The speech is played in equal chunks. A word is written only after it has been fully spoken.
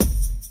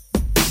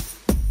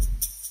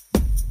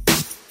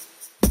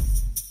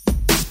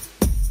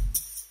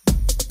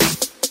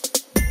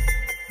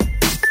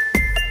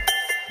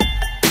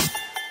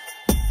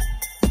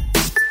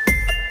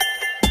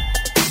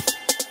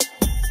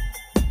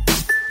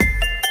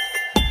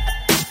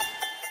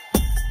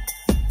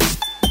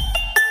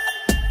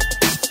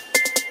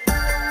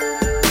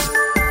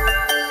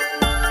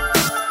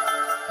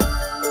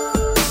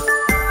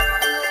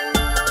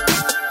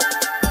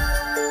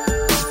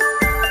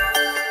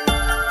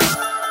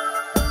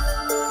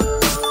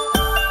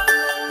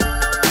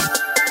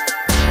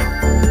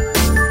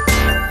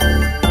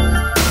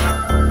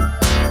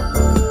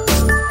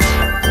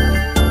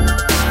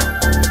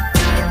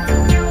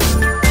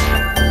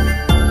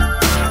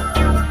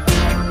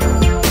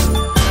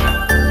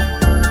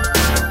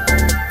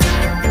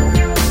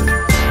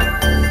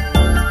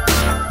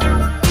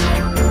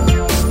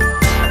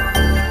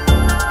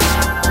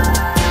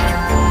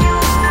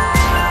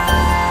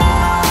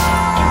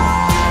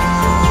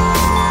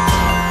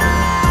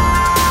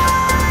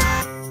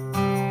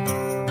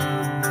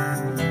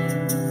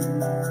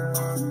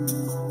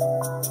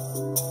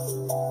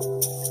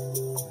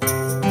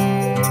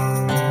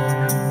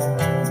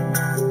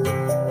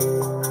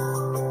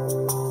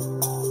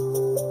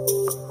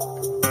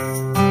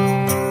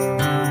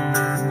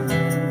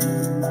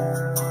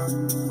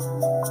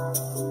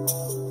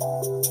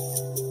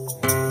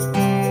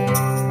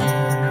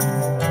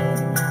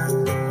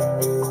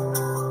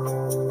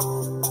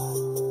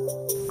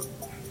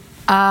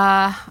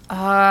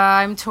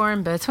I'm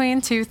torn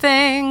between two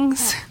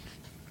things.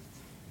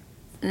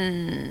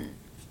 On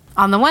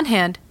the one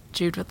hand,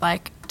 Jude would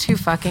like to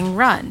fucking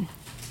run.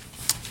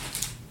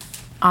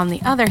 On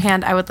the other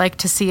hand, I would like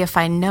to see if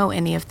I know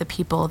any of the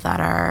people that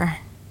are,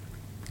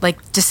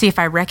 like, to see if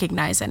I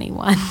recognize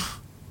anyone.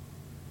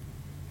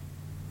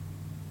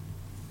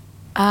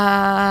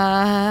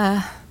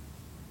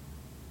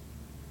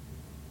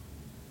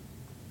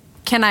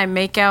 Can I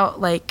make out,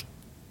 like,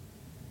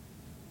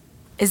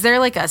 is there,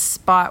 like, a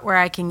spot where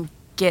I can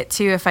get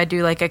to if I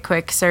do, like, a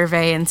quick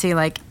survey and see,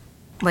 like,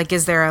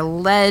 is there a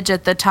ledge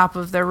at the top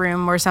of the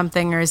room or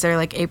something? Or is there,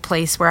 like, a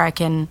place where I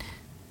can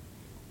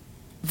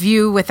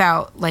view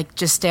without, like,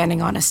 just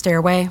standing on a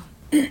stairway?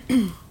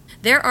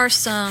 There are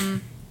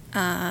some,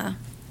 there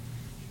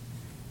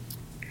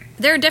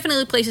are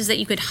definitely places that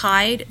you could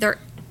hide.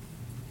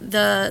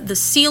 The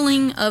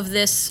ceiling of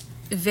this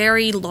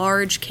very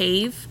large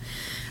cave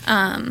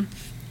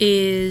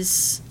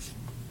is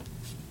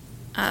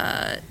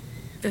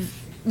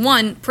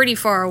one, pretty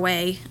far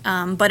away,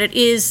 but it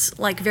is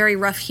like very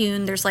rough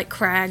hewn. There's like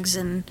crags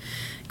and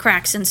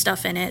cracks and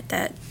stuff in it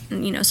that,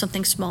 you know,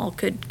 something small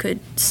could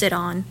sit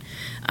on.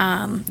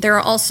 There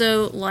are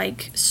also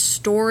like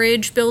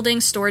storage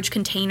buildings, storage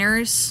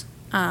containers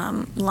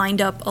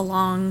lined up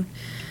along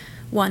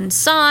one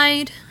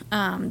side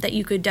that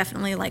you could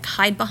definitely like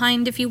hide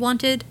behind if you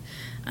wanted.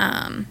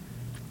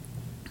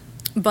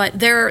 But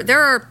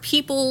there are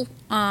people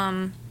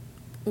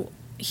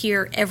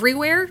here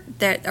everywhere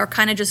that are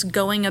kind of just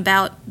going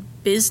about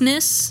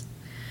business,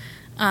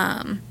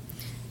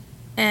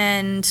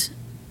 and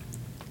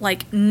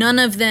like none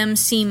of them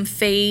seem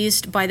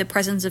fazed by the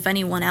presence of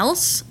anyone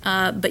else,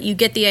 but you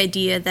get the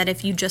idea that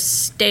if you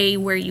just stay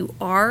where you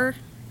are,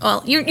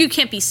 well, you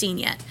can't be seen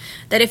yet,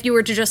 that if you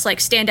were to just like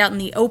stand out in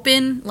the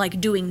open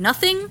like doing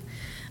nothing,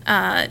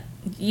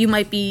 you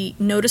might be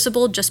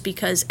noticeable just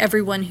because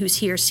everyone who's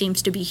here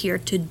seems to be here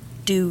to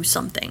do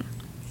something.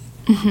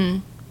 Mm-hmm.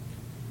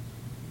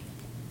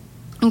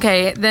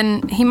 Okay,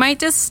 then he might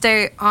just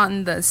stay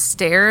on the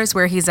stairs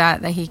where he's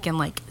at that he can,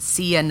 like,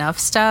 see enough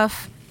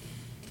stuff.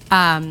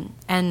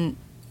 And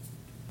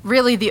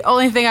really the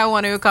only thing I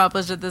want to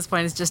accomplish at this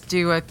point is just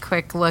do a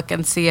quick look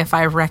and see if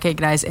I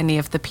recognize any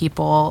of the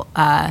people,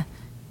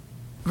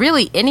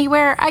 really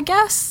anywhere, I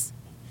guess.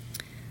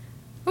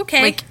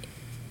 Okay. Like,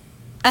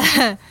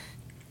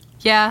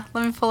 yeah,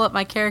 let me pull up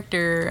my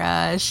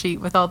character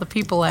sheet with all the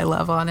people I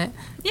love on it.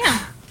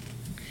 Yeah.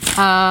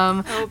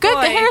 Oh, good.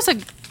 But here's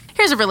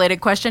a related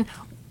question.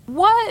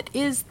 What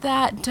is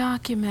that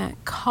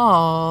document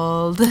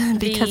called?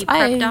 Because the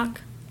prep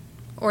doc?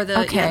 Or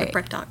the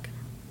prep doc.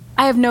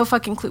 I have no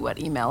fucking clue what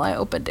email I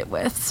opened it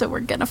with, so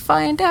we're gonna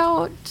find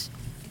out.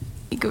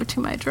 Let me go to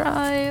my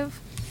drive.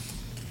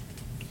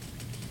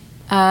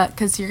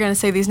 Because you're gonna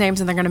say these names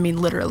and they're gonna mean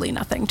literally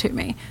nothing to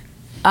me.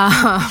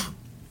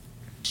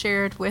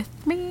 Shared with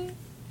me.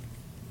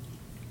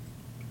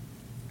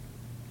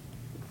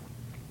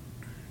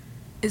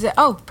 Is it?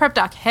 Oh, prep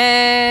doc.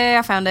 Hey,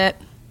 I found it.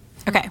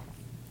 Okay.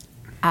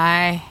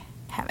 I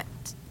have it.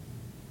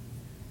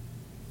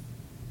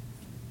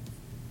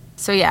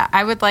 So yeah,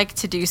 I would like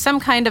to do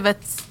some kind of a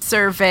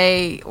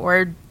survey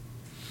or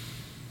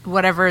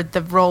whatever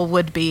the role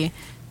would be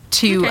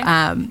to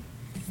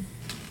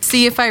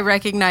see if I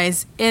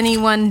recognize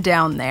anyone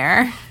down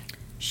there.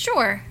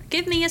 Sure.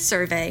 Give me a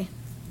survey.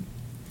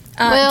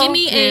 Give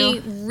me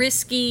a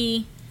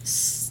risky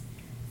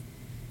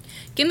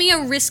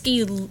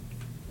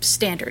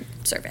standard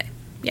survey.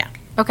 Yeah.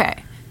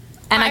 Okay.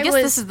 And I guess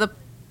this is the...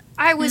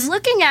 I was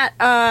looking at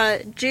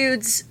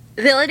Jude's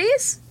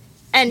abilities,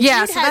 and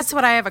yeah, Jude so that's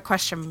what I have a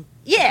question.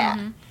 Yeah.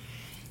 Mm-hmm.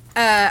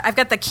 I've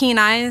got the keen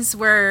eyes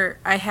where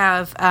I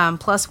have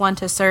 +1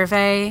 to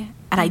survey,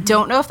 and I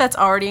don't know if that's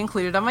already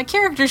included on my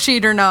character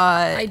sheet or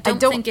not. I don't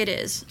think it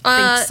is.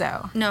 Think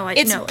so. No,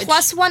 it's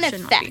 +1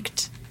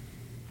 effect.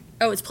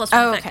 Oh, it's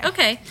 +1 effect.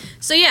 Okay.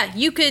 So yeah,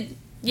 you could...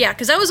 Yeah,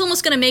 because I was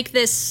almost going to make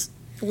this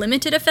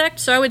limited effect,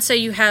 so I would say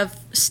you have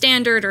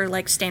standard or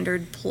like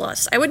standard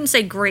plus. I wouldn't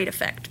say great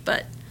effect,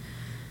 but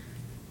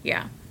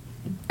yeah.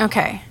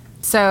 Okay.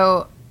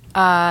 So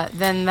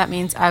then that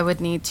means I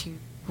would need to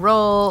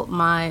roll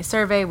my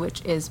survey,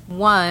 which is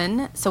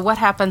 1. So what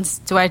happens?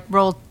 Do I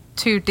roll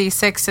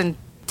 2d6 and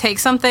take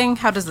something?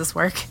 How does this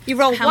work? You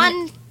roll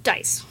one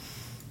dice.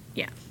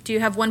 Yeah. Do you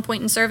have 1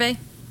 point in survey?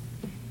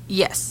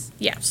 Yes.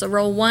 Yeah, so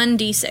roll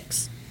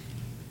 1d6.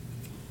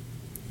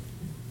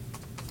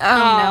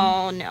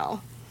 Oh,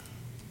 no.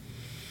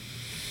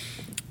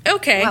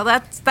 Okay. Well,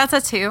 that's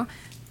a 2.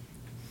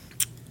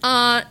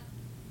 The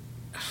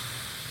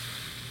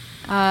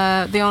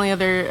only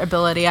other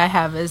ability I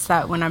have is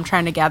that when I'm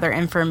trying to gather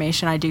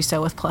information, I do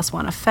so with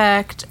 +1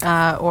 effect,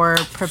 or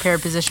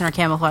prepared position or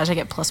camouflage. I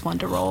get +1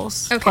 to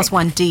rolls. Okay.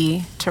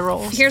 +1d to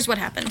rolls. Here's what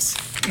happens.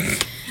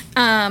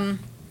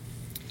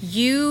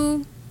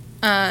 You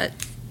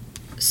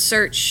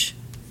search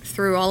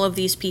through all of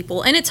these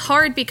people, and it's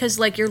hard because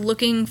like you're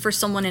looking for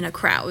someone in a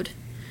crowd,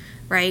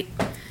 right?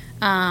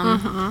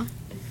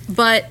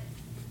 But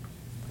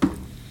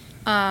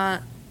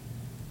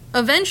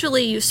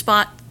eventually you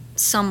spot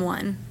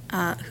someone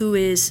who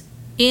is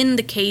in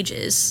the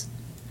cages,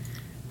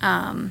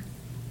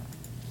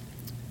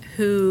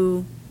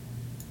 who,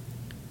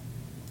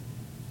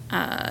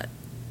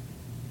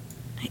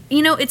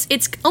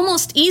 it's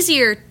almost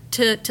easier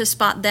to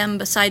spot them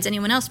besides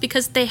anyone else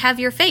because they have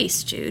your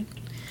face, Jude.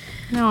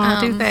 No,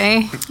 do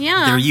they?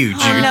 Yeah. They're you,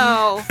 Jude. Oh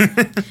no.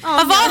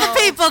 Oh, Of all the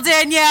people,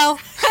 Danielle.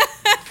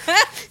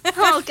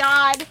 Oh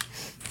God.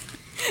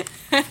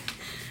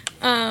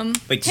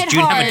 Wait, does Hit Jude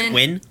have a hard.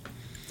 twin?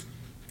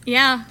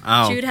 Yeah.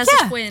 Oh. Jude has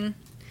Yeah. a twin.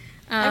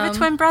 I have a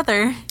twin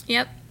brother.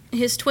 Yep.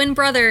 His twin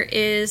brother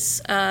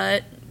is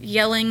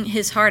yelling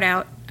his heart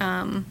out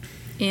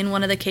in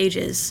one of the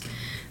cages.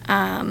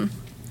 But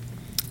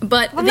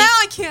Well, now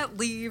I can't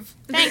leave.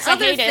 Thanks, I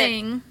hate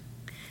it.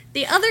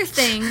 The other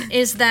thing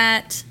is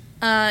that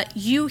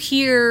you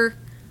hear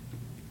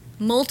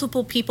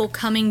multiple people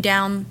coming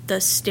down the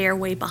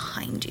stairway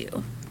behind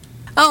you.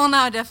 Oh, well,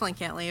 now I definitely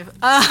can't leave.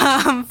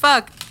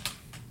 Fuck.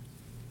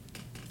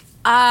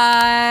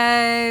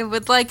 I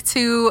would like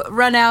to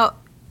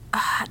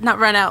not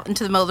run out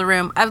into the middle of the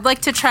room. I would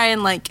like to try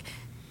and, like,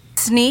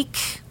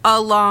 sneak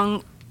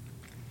along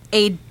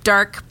a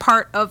dark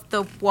part of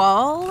the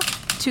wall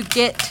to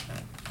get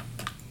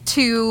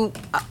to...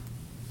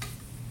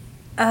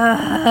 do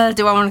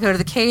I want to go to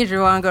the cage or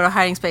do I want to go to a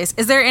hiding space?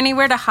 Is there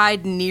anywhere to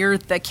hide near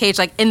the cage,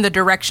 like in the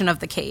direction of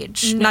the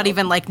cage? No. Not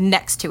even, like,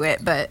 next to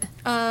it, but...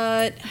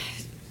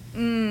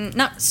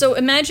 Not so.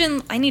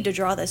 Imagine. I need to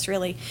draw this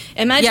really.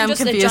 Imagine Yeah, I'm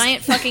just a confused.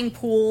 giant fucking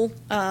pool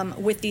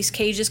with these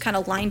cages kind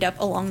of lined up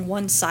along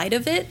one side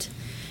of it,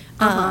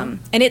 and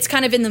it's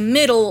kind of in the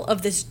middle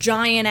of this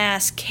giant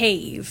ass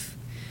cave.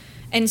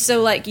 And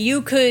so, like,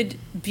 you could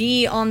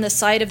be on the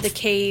side of the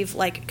cave,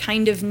 like,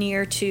 kind of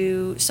near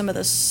to some of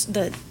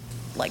the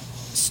like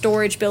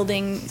storage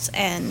buildings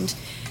and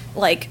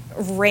like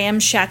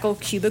ramshackle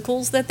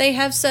cubicles that they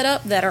have set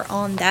up that are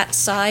on that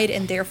side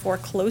and therefore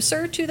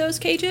closer to those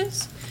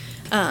cages.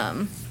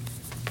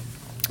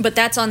 But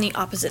that's on the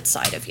opposite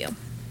side of you.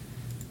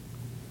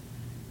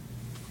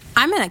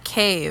 I'm in a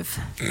cave.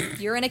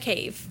 You're in a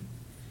cave.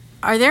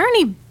 Are there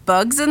any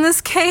bugs in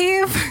this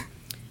cave?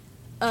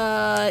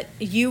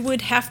 You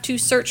would have to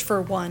search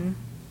for one.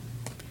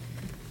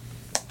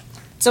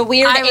 It's a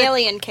weird I would-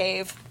 alien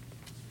cave.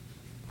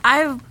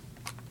 I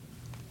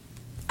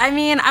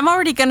mean, I'm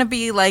already going to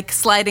be, like,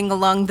 sliding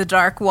along the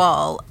dark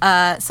wall.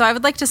 So I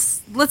would like to...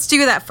 let's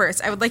do that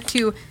first. I would like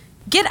to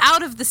get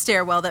out of the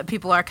stairwell that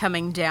people are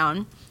coming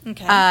down.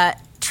 Okay.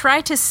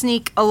 Try to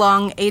sneak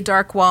along a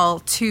dark wall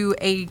to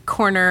a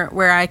corner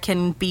where I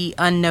can be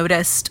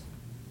unnoticed.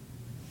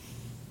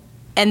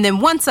 And then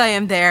once I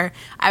am there,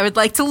 I would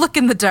like to look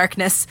in the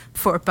darkness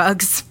for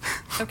bugs.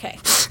 Okay.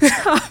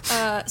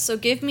 So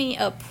give me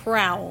a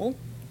prowl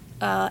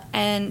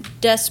and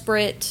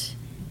desperate,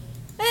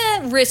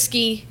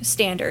 risky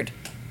standard.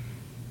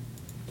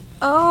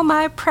 Oh,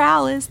 my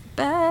prowl is the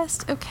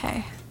best.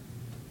 Okay.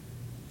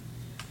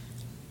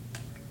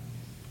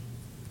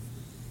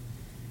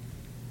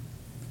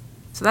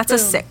 So that's a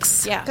Boom.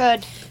 6. Yeah.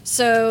 Good.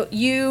 So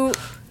you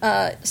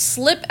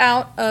slip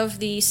out of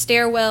the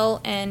stairwell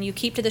and you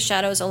keep to the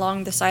shadows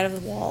along the side of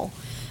the wall,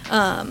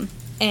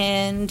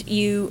 and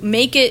you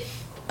make it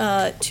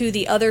to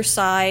the other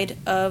side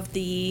of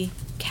the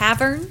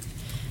cavern.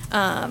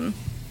 And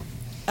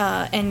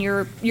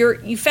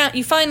you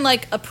find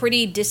like a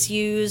pretty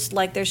disused,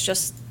 like there's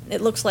just,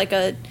 it looks like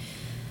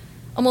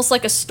almost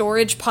like a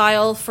storage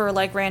pile for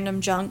like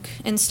random junk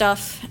and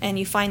stuff, and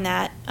you find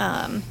that.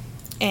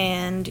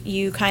 And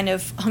you kind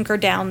of hunker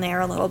down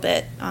there a little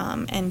bit,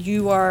 and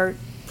you are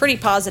pretty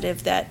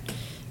positive that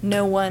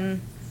no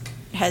one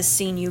has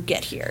seen you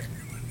get here.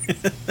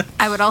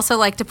 I would also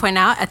like to point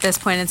out at this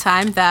point in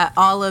time that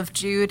all of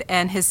Jude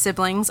and his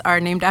siblings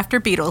are named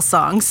after Beatles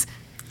songs.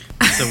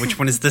 So which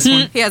one is this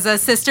one? He has a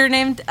sister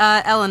named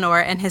Eleanor,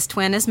 and his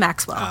twin is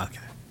Maxwell. Ah, okay.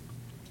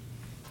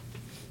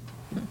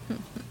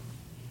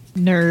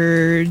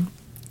 Nerd.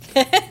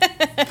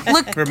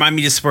 Look, Remind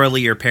me to spoil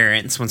your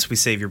parents once we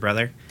save your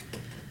brother.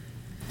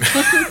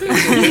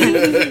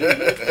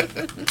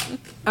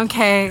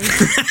 okay.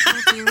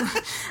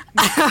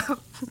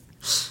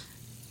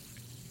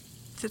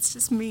 It's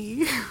just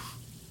me.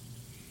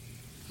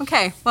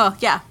 Okay, well,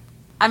 yeah.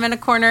 I'm in a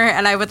corner,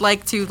 and I would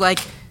like to, like,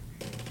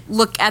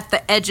 look at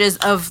the edges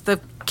of the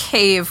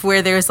cave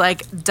where there's,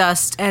 like,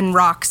 dust and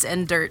rocks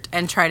and dirt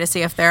and try to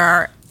see if there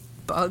are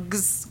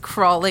bugs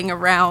crawling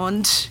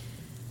around.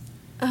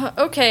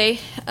 Okay.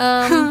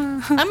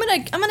 I'm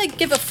gonna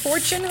give a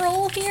fortune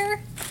roll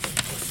here.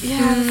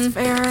 Yeah, that's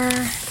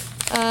fair.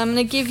 I'm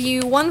gonna give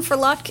you one for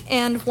luck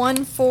and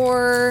one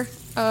for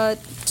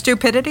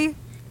Stupidity?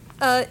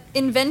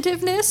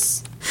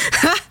 inventiveness.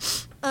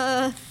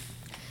 You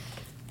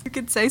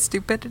could say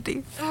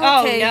stupidity.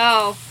 Okay.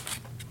 Oh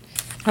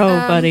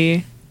Oh,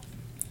 buddy.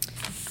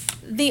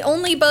 The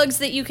only bugs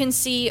that you can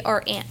see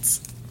are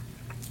ants.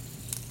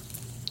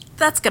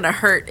 That's gonna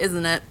hurt,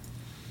 isn't it?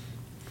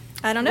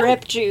 I don't no. know.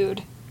 Rip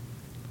Jude.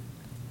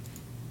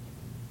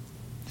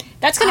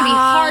 That's gonna be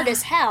hard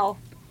as hell.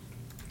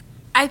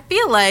 I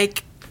feel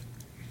like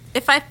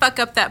if I fuck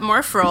up that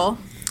morph roll,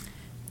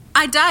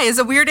 I die as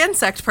a weird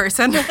insect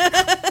person.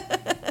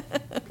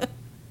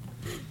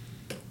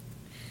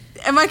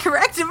 Am I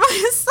correct in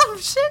my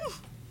assumption?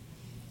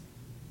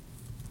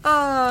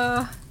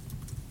 Well,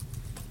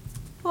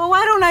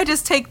 why don't I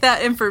just take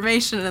that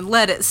information and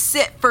let it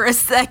sit for a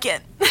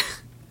second?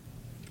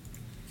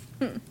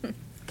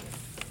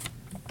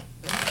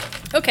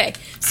 Okay,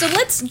 so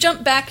let's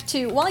jump back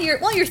to while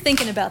you're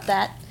thinking about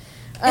that.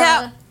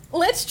 Yeah.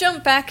 Let's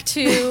jump back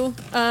to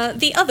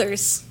the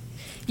others.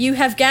 You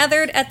have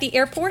gathered at the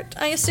airport,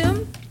 I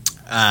assume,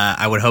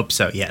 I would hope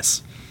so.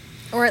 Yes.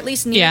 or at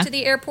least near to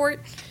the airport.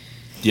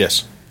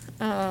 Yes.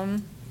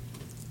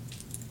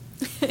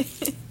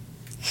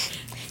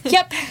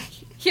 Yep.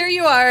 Here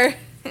you are.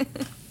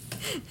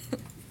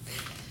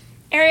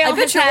 Ariel I bet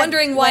has you're had,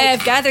 wondering why like-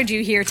 I've gathered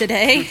you here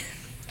today.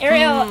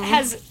 Ariel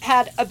has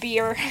had a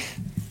beer.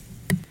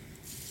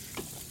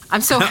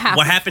 I'm so happy.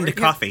 What happened to for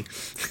you. coffee?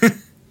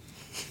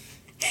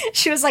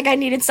 She was like, I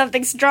needed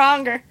something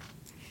stronger.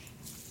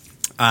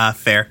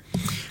 Fair.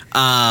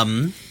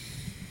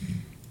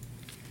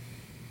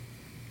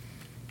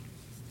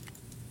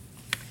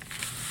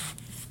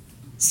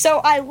 So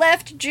I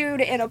left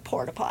Jude in a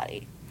porta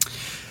potty.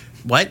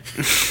 What?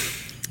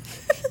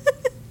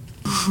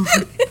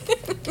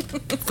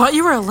 Thought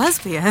you were a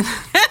lesbian.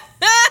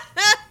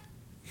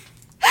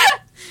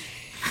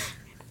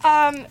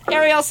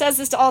 Ariel says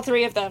this to all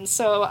three of them,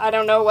 so I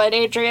don't know what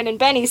Adrian and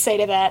Benny say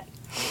to that.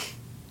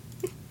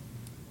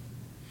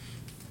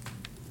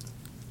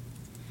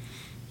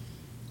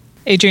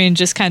 Adrian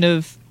just kind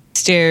of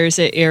stares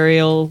at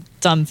Ariel,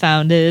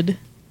 dumbfounded.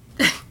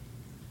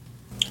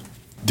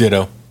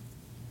 Ditto.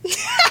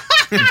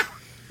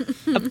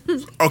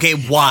 Okay,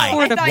 why?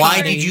 Porta Why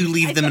potty. did you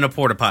leave them in a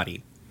porta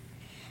potty?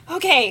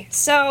 Okay,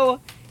 so,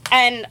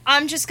 and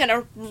I'm just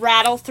gonna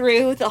rattle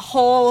through the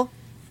whole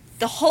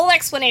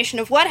explanation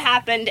of what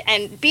happened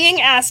and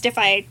being asked if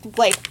I,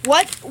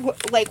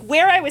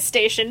 where I was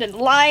stationed and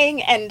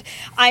lying, and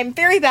I'm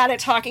very bad at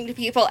talking to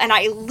people, and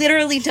I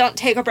literally don't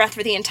take a breath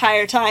for the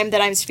entire time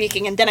that I'm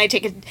speaking, and then I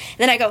take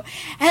then I go, and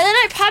then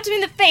I popped him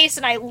in the face,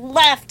 and I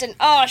left, and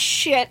oh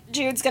shit,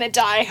 Jude's gonna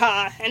die,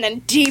 huh? And then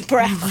deep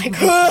breath, like,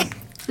 ugh.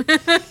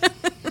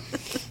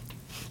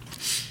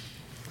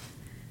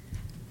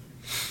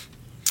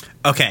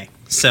 Okay,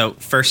 so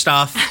first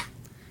off,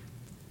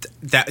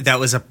 that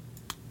was it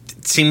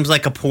seems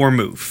like a poor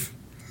move.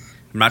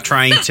 I'm not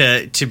trying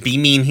to be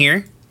mean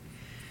here.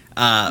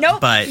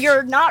 Nope, but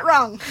you're not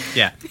wrong.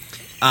 yeah.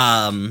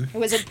 It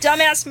was a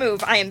dumbass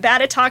move. I am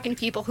bad at talking to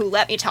people who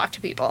let me talk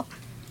to people.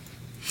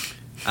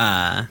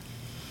 On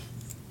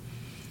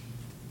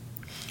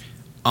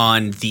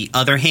the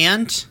other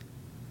hand,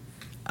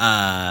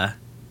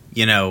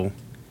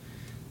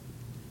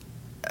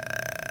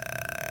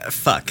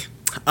 fuck.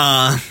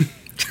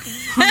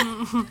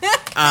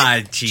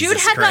 Jesus Jude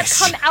had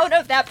Christ. not come out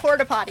of that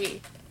porta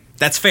potty.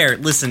 That's fair.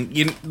 Listen,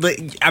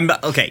 I'm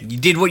okay. You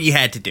did what you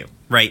had to do,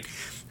 right?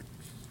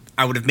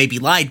 I would have maybe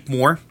lied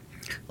more.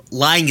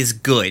 Lying is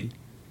good.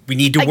 We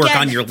need to work Again,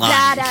 on your lying.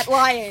 Bad at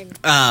lying.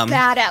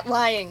 Bad at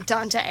lying,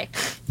 Dante.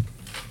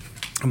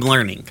 I'm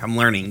learning.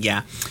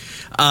 Yeah.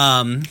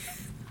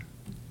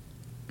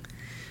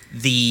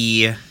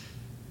 The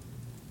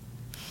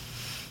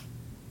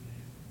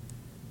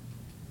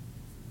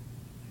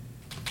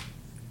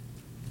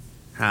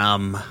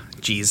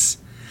Jeez.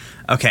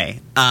 Okay.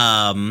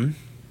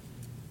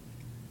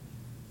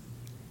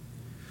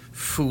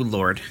 Foo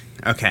Lord.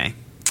 Okay.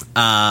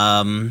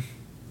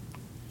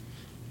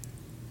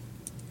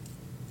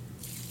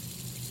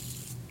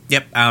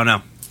 Yep, I don't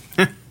know.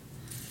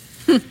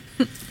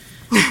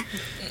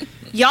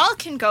 Y'all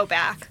can go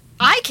back.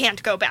 I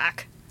can't go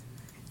back.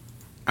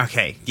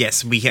 Okay,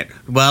 yes, we can.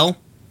 Well,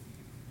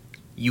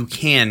 you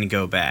can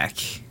go back.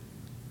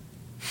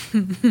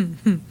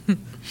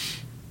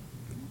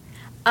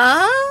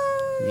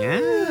 Yeah.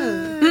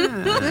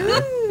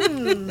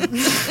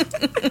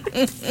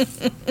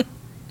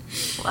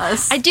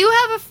 Plus, I do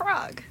have a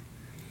frog.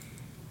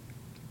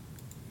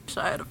 wish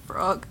I had a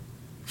frog.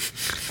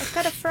 I've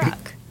got a frog.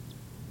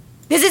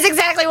 This is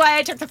exactly why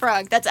I took the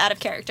frog. That's out of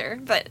character,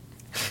 but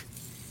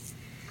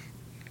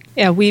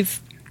Yeah,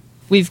 we've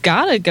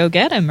got to go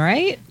get him,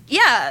 right?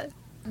 yeah.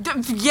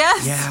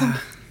 Yes. Yeah.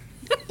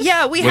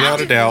 Yeah, we have Without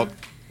to. a doubt.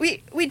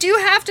 We do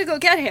have to go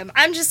get him.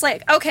 I'm just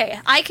like, okay,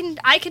 I can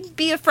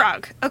be a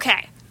frog.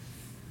 Okay.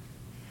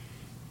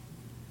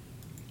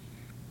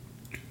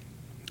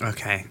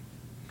 Okay.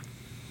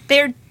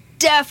 They're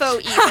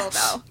defo evil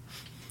though.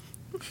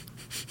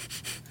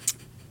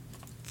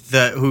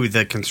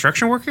 The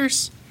construction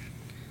workers?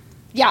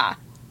 Yeah.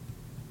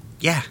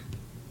 Yeah.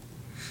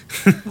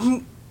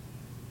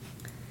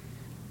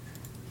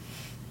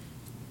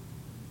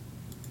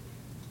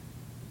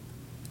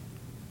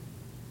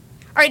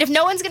 All right, if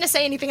no one's gonna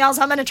say anything else,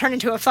 I'm gonna turn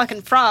into a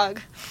fucking frog.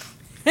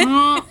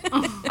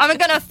 I'm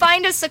gonna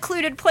find a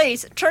secluded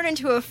place, turn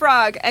into a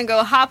frog, and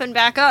go hopping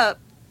back up.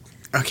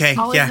 Okay,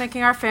 Always yeah.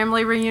 making our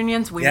family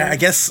reunions weird. Yeah, I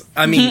guess,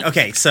 I mean,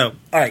 okay, so,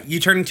 alright, you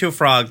turn into a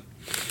frog.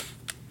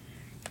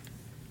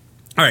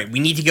 All right, we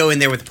need to go in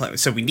there with the plan.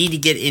 So we need to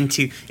get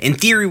into, in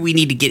theory, we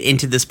need to get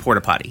into this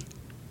porta potty.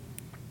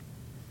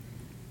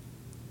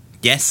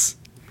 Yes?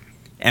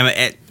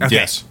 Okay.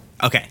 Yes.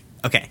 Okay.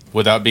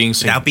 Without being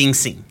seen. Without being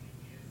seen.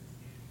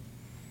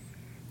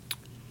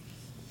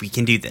 We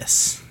can do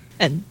this.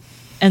 And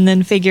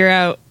then figure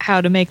out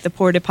how to make the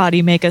porta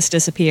potty make us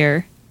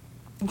disappear.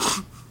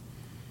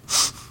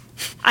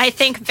 I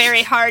think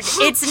very hard.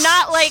 It's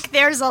not like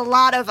there's a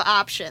lot of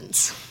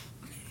options.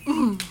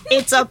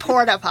 It's a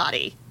porta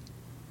potty.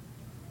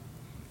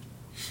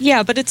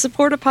 Yeah, but it's a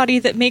porta potty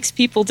that makes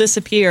people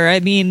disappear. I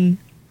mean,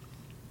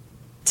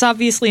 it's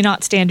obviously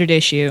not standard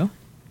issue.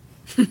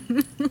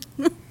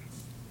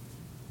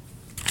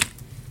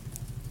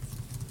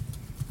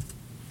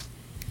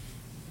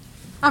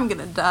 I'm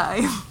gonna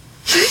die.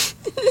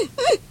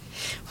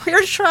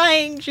 We're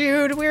trying,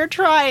 Jude. We're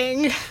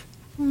trying.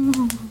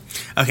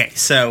 Okay,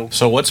 so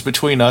So what's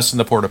between us and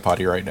the porta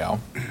potty right now?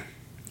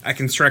 a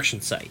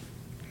construction site.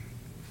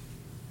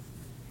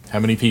 How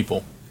many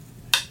people?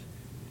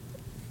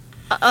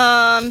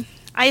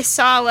 I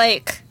saw,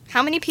 like,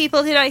 how many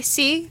people did I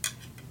see?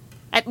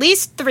 At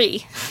least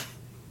 3.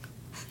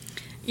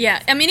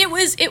 Yeah, I mean it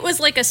was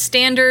like a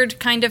standard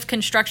kind of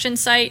construction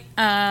site.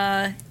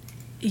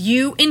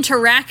 You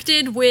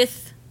interacted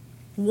with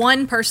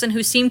one person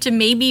who seemed to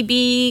maybe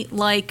be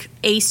like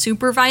a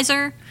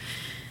supervisor,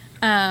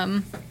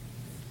 and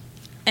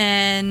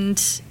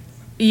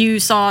you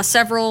saw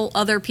several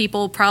other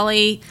people,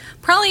 probably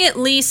at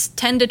least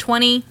 10 to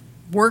 20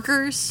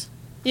 workers.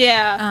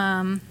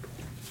 Yeah.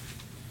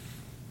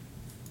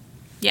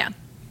 Yeah.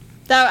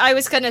 Though I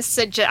was gonna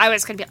suggest, I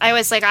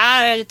was like,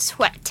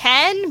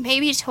 10,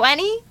 maybe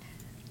 20.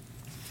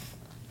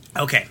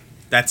 Okay,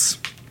 that's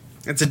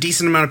a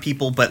decent amount of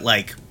people, but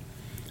like,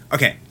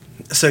 okay.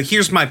 So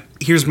here's my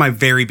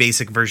very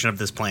basic version of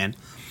this plan.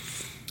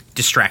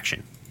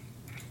 Distraction.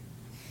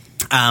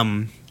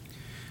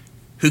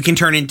 Who can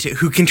turn into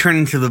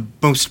the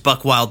most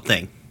buck wild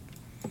thing?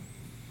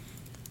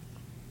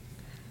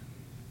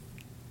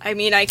 I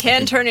mean, I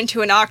can turn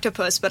into an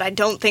octopus, but I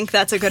don't think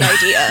that's a good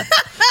idea.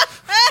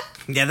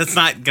 Yeah, that's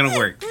not gonna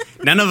work.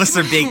 None of us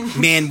are big.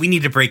 Man, we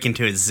need to break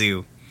into a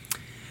zoo.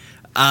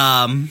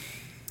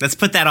 Let's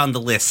put that on the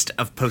list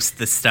of post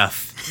this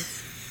stuff.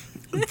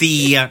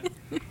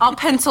 I'll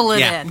pencil it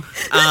Yeah.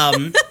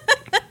 in.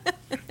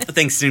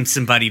 Thanks to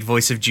disembodied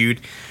voice of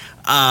Jude.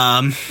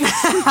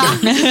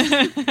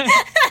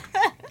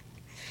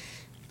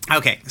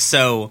 Okay,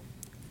 so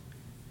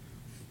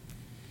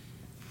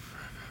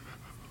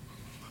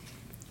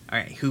all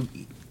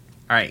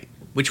right,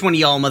 which one of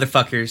y'all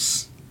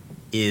motherfuckers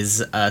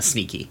is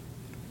sneaky?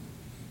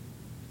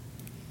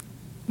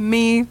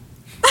 Me.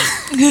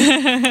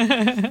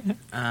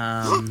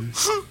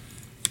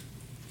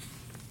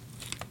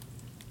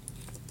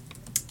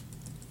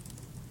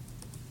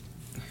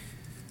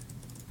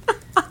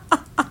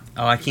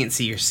 Oh, I can't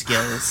see your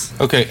skills.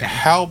 Okay,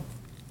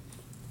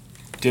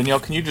 Danielle,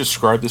 can you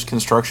describe this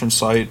construction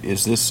site?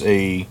 Is this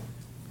a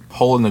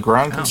hole in the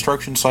ground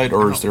construction site,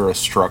 or is there a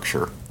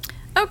structure?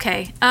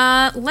 Okay,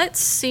 let's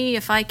see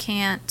if I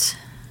can't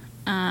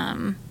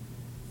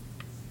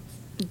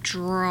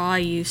draw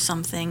you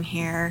something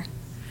here.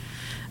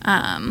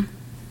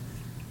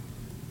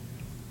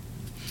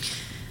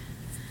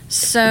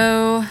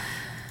 So,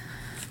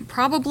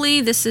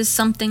 probably this is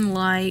something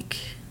like...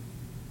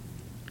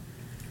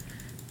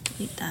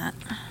 Delete that.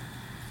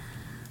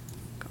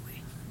 Go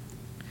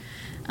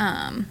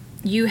away.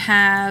 You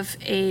have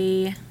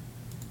a...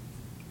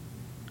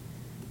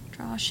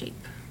 Draw a shape.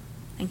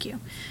 Thank you.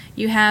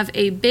 You have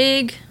a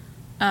big,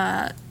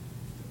 not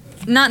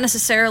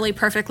necessarily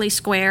perfectly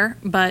square,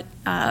 but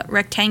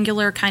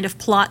rectangular kind of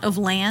plot of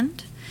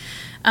land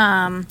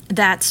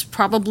that's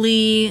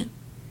probably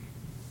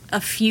a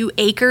few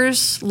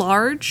acres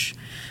large.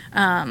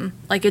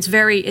 Like it's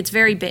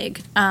very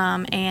big.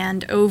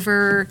 And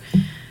over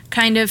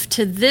kind of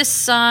to this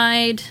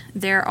side,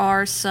 there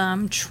are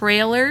some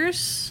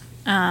trailers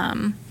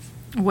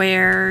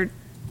where,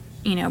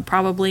 you know,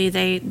 probably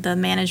the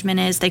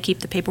management they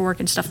keep the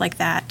paperwork and stuff like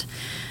that.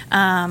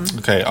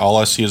 Okay, all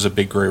I see is a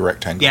big gray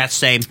rectangle. Yeah,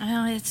 same.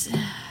 Oh, it's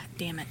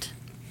damn it.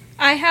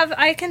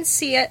 I can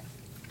see it,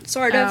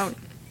 sort of. Oh,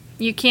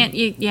 you can't.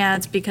 Yeah,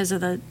 it's because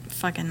of the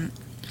fucking.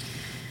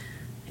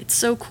 It's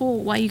so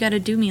cool. Why you got to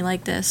do me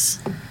like this?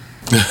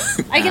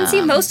 I can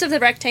see most of the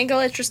rectangle.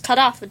 It's just cut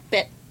off a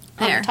bit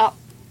on There. the top.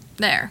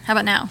 There. How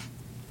about now?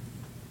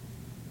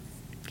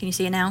 Can you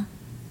see it now?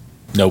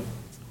 Nope.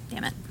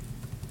 Damn it.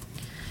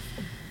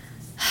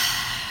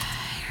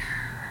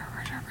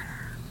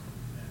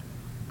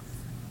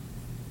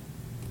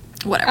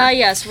 Whatever.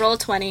 Yes, roll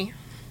 20.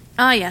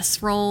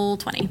 Yes, roll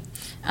 20.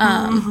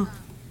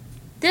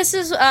 This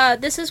is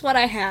what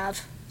I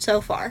have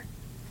so far.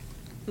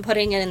 I'm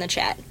putting it in the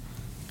chat.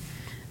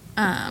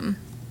 Yeah,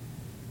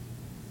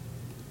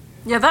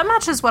 that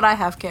matches what I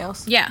have,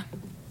 Chaos. Yeah.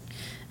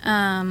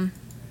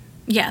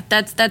 Yeah,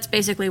 that's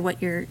basically what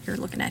you're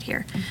looking at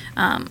here.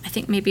 I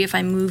think maybe if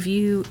I move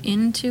you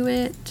into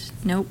it,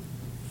 nope.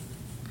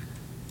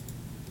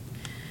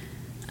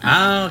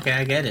 Oh, okay,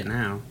 I get it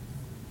now.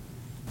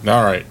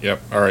 All right.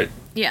 Yep. All right.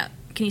 Yeah.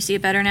 Can you see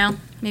it better now?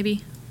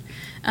 Maybe.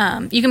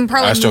 You can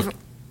probably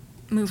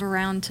move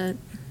around to.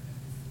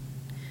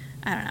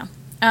 I don't know.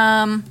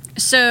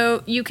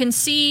 So you can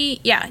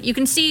see,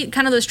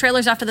 kind of those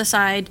trailers off to the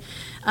side,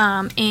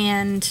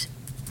 and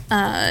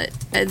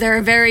there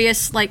are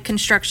various like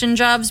construction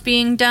jobs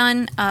being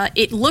done.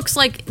 It looks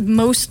like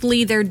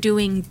mostly they're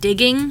doing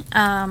digging,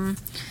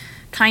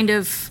 kind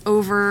of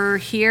over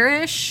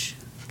here-ish,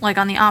 like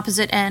on the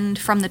opposite end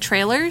from the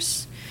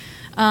trailers.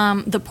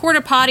 The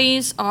porta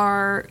potties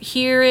are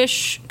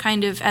here-ish,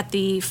 kind of at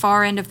the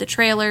far end of the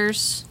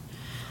trailers,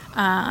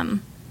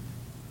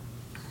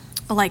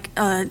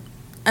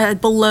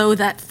 below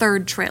that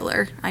third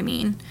trailer. I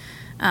mean,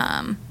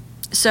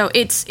 so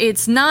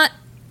it's not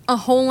a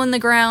hole in the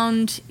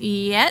ground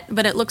yet,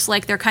 but it looks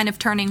like they're kind of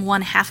turning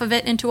one half of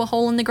it into a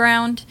hole in the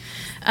ground,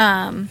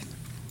 and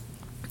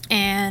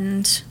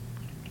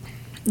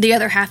the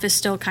other half is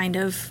still kind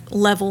of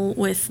level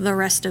with the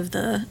rest of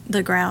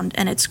the ground,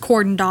 and it's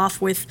cordoned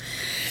off with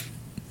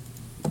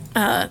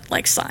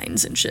like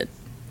signs and shit.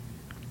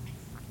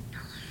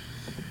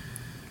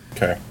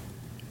 Okay.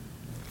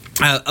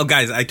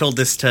 Guys, I told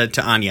this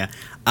to Anya.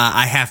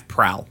 I have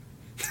Prowl.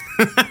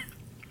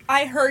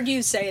 I heard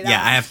you say that.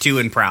 Yeah, I have 2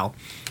 in Prowl.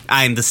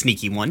 I am the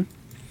sneaky one.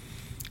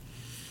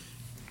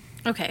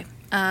 Okay,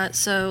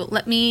 so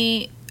let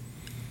me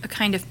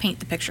kind of paint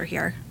the picture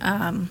here.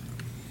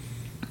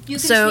 You can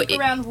So sneak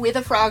around with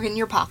a frog in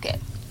your pocket.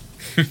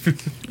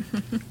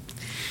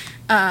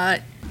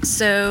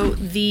 So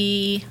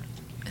the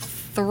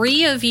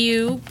 3 of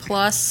you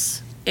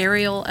plus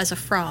Ariel as a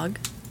frog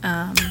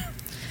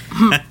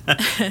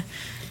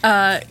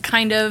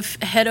kind of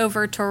head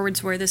over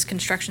towards where this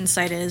construction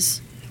site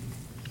is.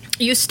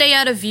 You stay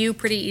out of view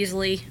pretty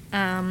easily,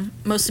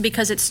 mostly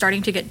because it's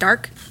starting to get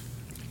dark.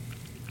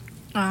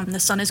 The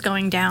sun is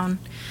going down.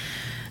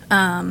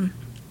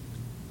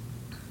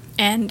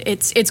 And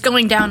it's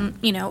going down,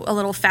 a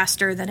little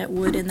faster than it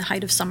would in the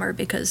height of summer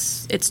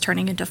because it's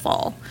turning into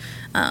fall.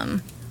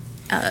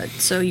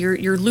 So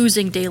you're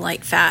losing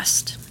daylight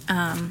fast.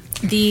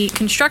 The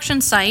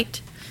construction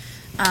site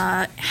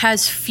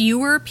has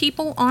fewer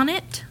people on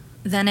it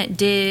than it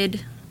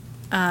did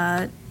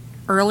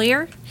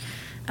earlier,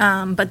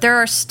 but there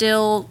are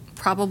still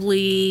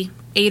probably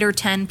 8 or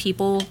 10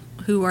 people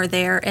who are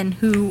there and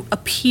who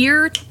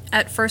appear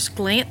at first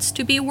glance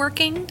to be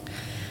working.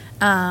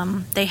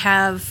 They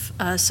have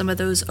some of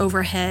those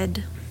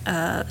overhead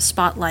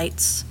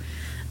spotlights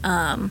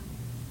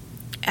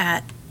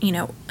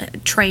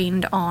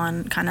trained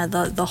on kind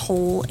of the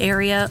whole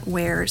area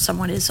where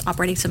someone is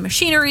operating some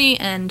machinery,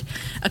 and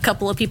a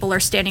couple of people are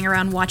standing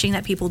around watching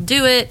that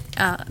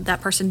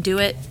person do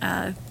it,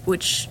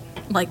 which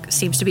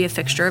seems to be a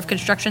fixture of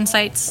construction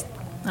sites,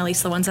 at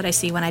least the ones that I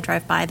see when I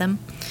drive by them.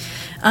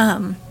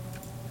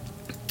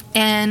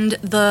 And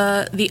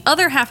the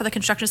other half of the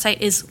construction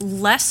site is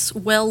less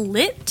well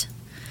lit,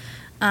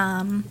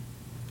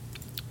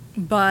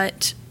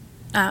 but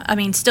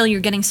still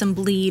you're getting some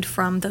bleed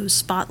from those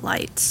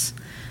spotlights.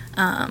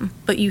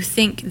 But you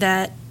think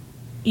that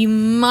you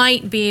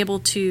might be able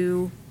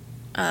to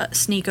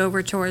sneak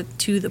over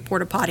to the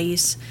porta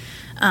potties.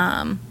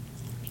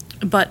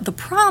 But the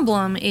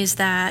problem is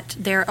that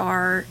there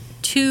are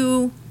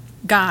 2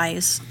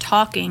 guys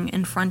talking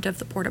in front of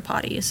the porta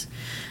potties.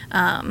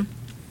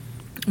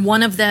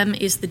 One of them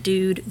is the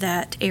dude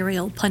that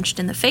Ariel punched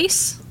in the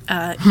face.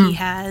 He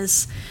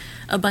has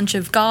a bunch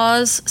of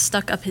gauze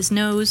stuck up his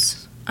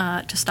nose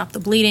to stop the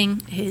bleeding.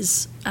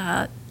 His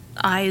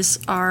eyes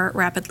are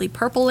rapidly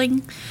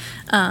purpling.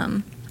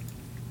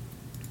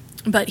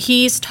 But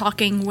he's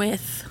talking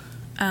with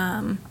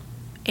a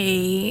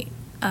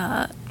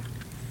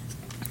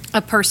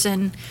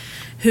person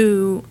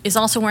who is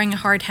also wearing a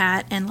hard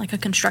hat and a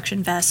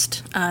construction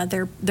vest.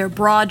 They're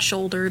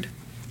broad-shouldered,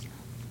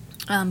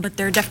 but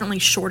they're definitely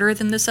shorter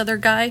than this other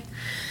guy.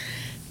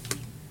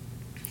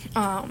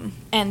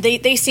 And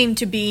they seem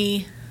to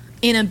be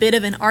in a bit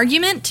of an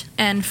argument,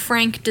 and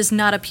Frank does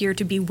not appear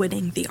to be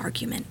winning the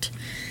argument.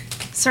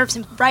 Serves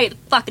him right,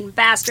 fucking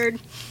bastard.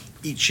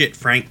 Eat shit,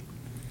 Frank.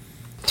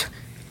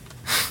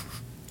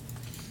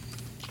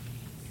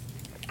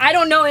 I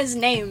don't know his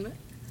name.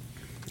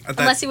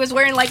 Unless he was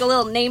wearing a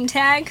little name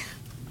tag.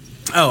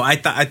 Oh, I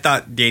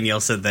thought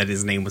Danielle said that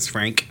his name was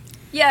Frank.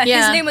 Yeah,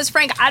 his name was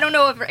Frank. I don't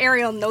know if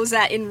Ariel knows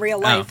that in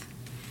real life.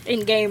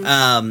 In game.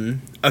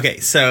 Okay,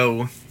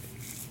 so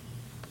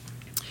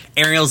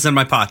Ariel's in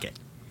my pocket.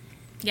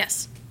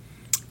 Yes.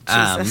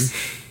 Jesus.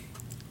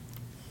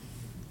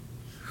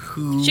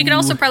 She could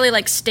also probably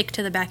stick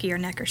to the back of your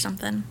neck or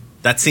something.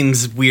 That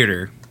seems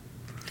weirder.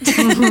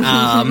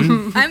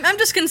 I'm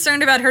just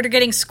concerned about her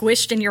getting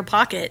squished in your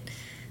pocket.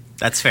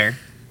 That's fair.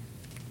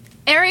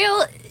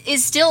 Ariel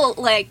is still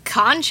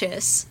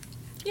conscious.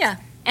 Yeah.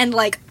 And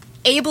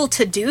able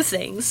to do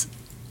things.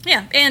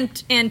 Yeah,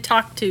 and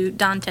talk to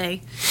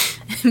Dante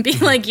and be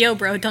like, "Yo,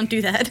 bro, don't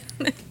do that.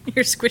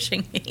 You're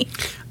squishing me."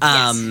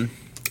 Yes.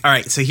 All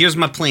right, so here's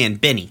my plan,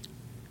 Benny.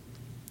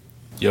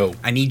 Yo.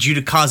 I need you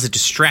to cause a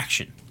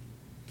distraction.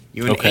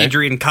 You and Okay.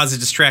 Adrian cause a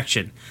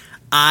distraction.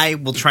 I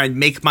will try and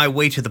make my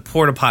way to the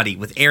porta potty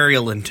with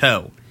Ariel in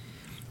tow.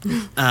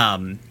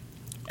 And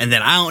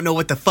then I don't know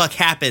what the fuck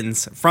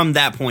happens from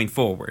that point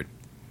forward.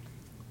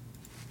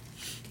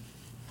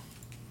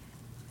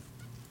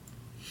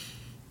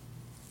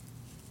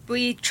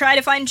 We try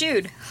to find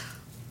Jude.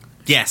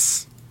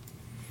 Yes.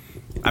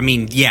 I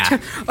mean, yeah.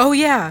 Oh,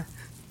 yeah.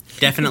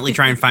 Definitely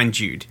try and find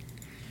Jude.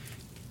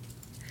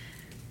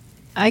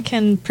 I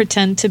can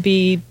pretend to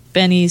be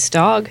Benny's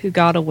dog who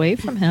got away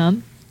from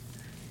him.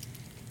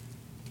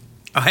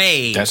 Oh,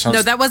 hey. That sounds.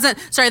 No, that wasn't.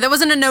 Sorry, that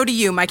wasn't a no to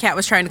you. My cat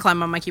was trying to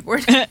climb on my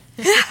keyboard.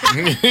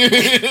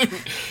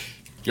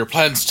 Your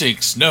plan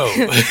stinks. No.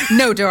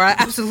 No, Dora,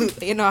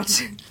 absolutely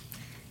not.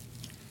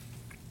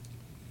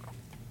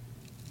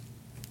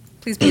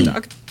 Please be a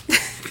dog.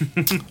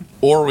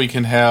 Or we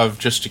can have,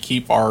 just to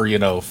keep our,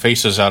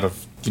 faces out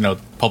of,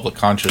 public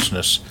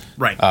consciousness.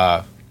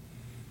 Right.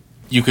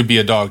 You could be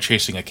a dog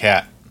chasing a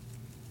cat.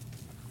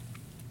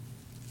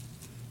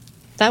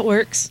 That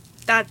works.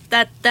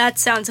 That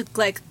sounds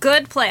like a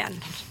good plan.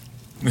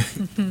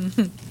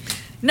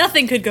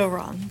 Nothing could go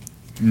wrong.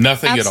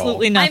 Nothing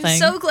Absolutely at all. nothing. I'm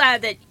so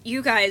glad that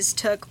you guys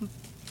took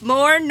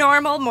more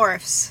normal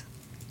morphs.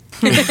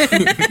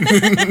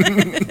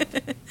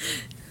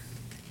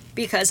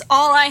 Because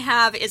all I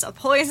have is a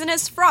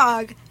poisonous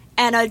frog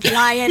and a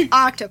giant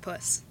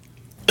octopus.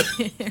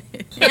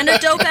 And a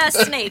dope-ass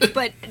snake,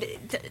 but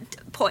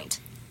point.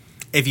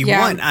 If you Yeah.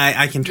 want,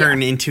 I can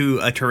turn into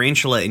a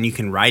tarantula and you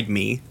can ride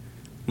me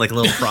like a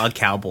little frog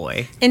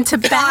cowboy. Into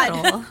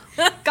battle.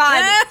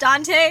 God,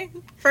 Dante,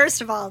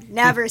 first of all,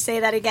 never say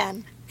that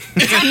again.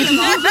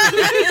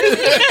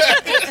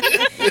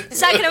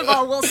 Second of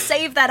all, we'll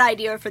save that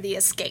idea for the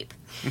escape.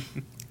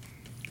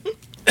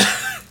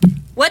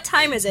 What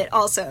time is it,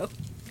 also?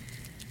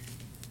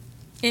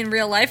 In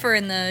real life or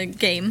in the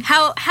game?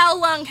 How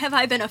long have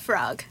I been a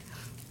frog?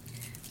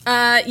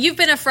 You've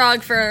been a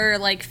frog for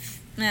like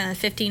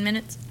 15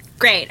 minutes.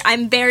 Great.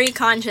 I'm very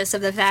conscious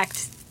of the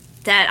fact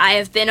that I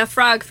have been a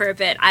frog for a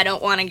bit. I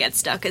don't want to get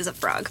stuck as a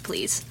frog,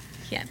 please.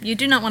 Yeah, you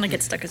do not want to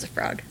get stuck as a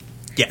frog.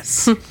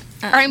 Yes.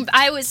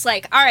 I was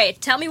like, all right,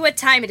 tell me what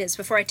time it is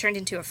before I turned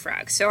into a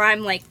frog. So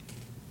I'm like,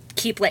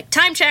 keep like,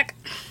 time check.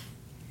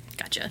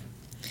 Gotcha.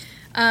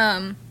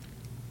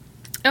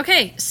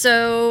 Okay,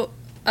 so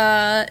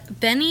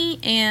Benny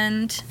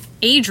and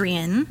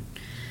Adrian,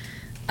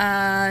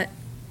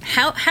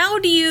 how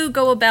do you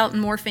go about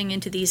morphing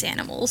into these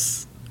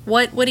animals?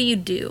 What do you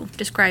do?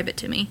 Describe it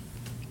to me.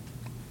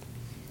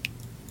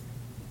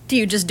 Do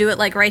you just do it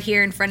like right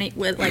here in front of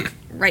with like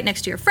right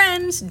next to your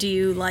friends? Do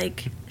you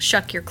like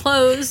shuck your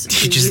clothes?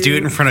 You just do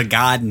it in front of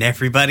God and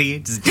everybody.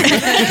 Just do it.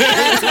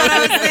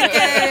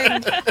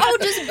 Oh,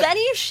 does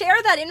Benny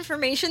share that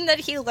information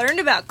that he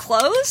learned about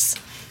clothes?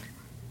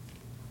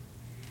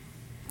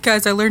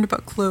 Guys, I learned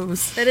about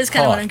clothes. That is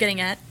kind of what Huh. I'm getting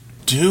at.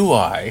 Do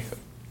I?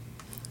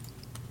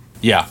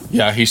 Yeah,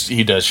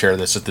 he does share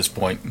this at this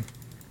point.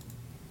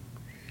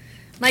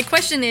 My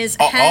question is,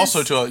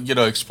 Also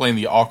to explain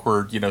the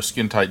awkward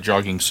skin tight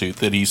jogging suit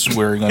that he's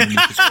wearing underneath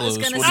his I clothes.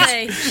 was gonna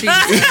when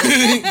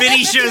say,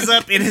 Benny shows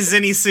up in his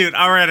zinny suit.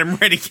 All right, I'm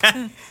ready,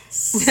 guys.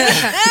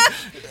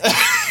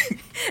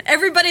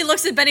 everybody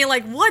looks at Benny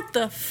like, what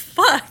the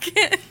fuck?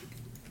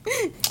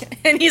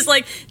 And he's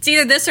like, it's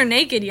either this or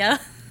naked, yeah?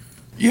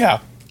 Yeah,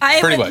 I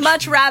pretty would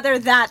much rather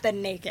that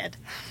than naked.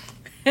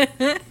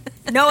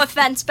 No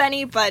offense,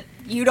 Benny, but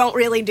you don't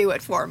really do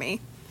it for me.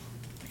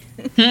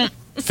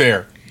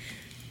 Fair.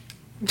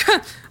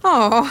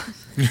 Oh,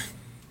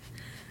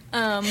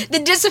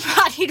 The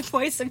disembodied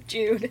voice of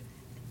Jude.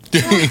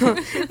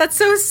 that's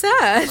so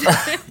sad.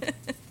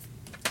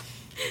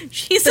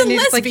 She's a And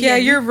he's lesbian. like, yeah,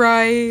 you're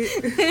right.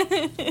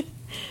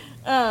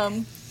 I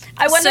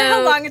wonder So-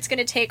 how long it's going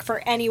to take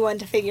for anyone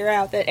to figure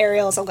out that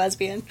Ariel is a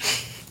lesbian.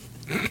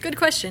 Good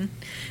question.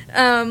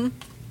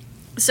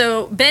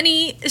 So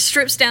Benny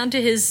strips down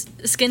to his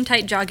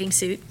skin-tight jogging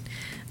suit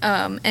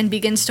and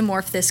begins to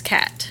morph this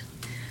cat.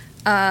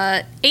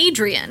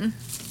 Adrian,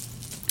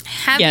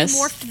 have Yes. you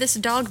morphed this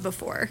dog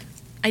before?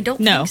 I don't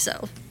No. think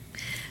so.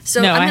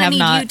 So No, I'm I gonna have need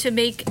not. you to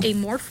make a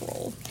morph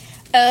roll.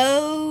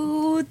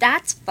 Oh,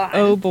 that's fun.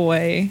 Oh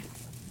boy.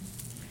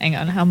 Hang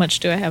on, how much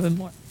do I have in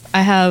morph?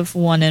 I have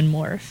 1 in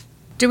morph.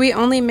 Do we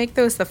only make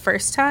those the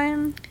first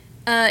time?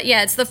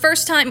 Yeah, it's the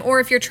first time, or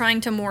if you're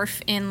trying to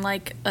morph in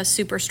like a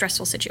super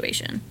stressful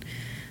situation.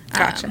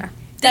 Gotcha.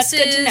 That's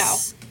good to know.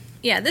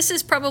 Yeah, this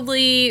is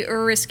probably a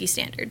risky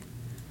standard.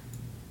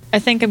 I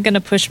think I'm gonna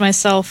push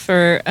myself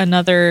for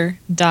another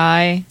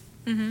die.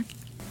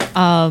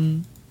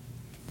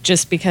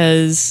 Just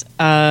because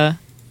I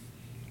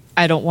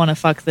don't want to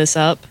fuck this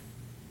up.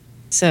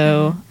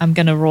 So I'm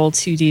gonna roll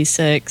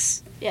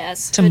 2d6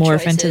 Yes. to good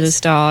morph into choices.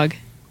 this dog.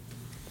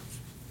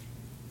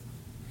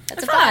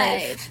 That's a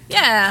 5.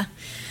 Yeah.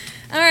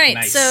 All right.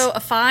 Nice. So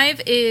a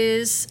 5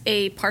 is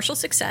a partial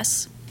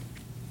success.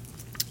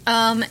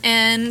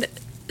 And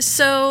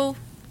so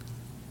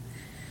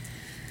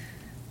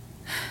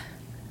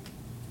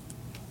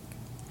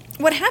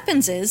what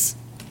happens is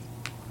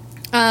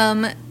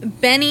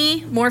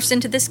Benny morphs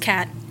into this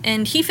cat,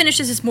 and he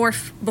finishes his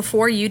morph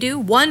before you do.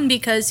 One,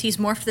 because he's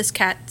morphed this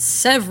cat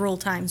several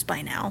times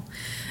by now,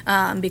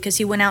 because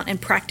he went out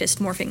and practiced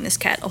morphing this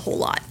cat a whole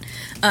lot.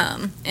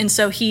 And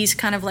so he's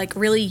kind of like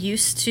really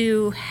used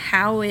to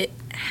how it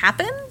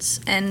happens.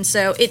 And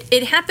so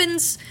it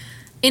happens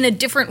in a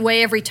different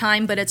way every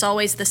time, but it's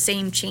always the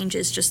same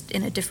changes, just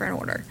in a different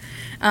order.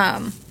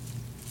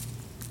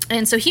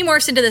 And so he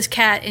morphs into this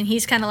cat, and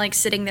he's kind of like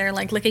sitting there,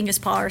 like licking his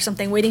paw or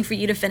something, waiting for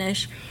you to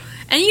finish.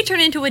 And you turn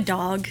into a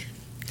dog.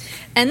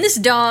 And this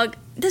dog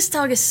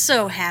is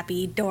so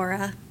happy,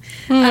 Dora.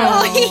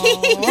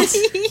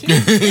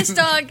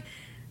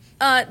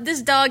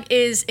 This dog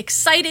is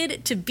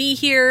excited to be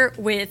here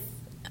with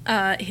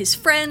his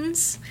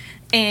friends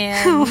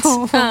and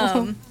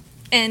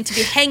to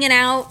be hanging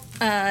out.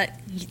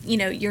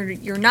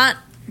 You're not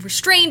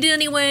restrained in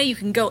any way. You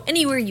can go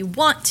anywhere you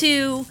want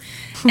to,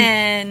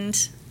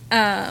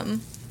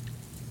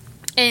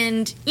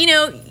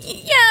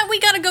 we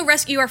gotta go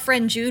rescue our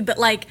friend Jude, but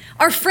like,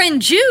 our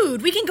friend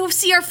Jude, we can go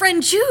see our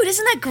friend Jude.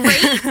 Isn't that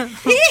great?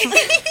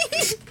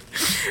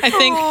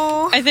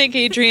 I think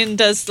Adrian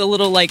does the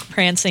little like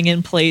prancing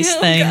in place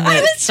thing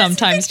that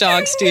sometimes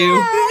dogs do.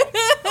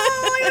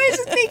 I was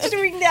just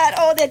picturing that.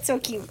 Oh, that's so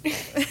cute.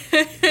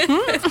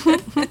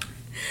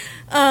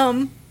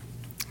 And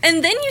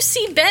then you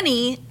see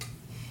Benny,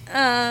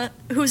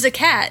 who's a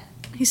cat,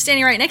 who's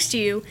standing right next to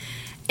you,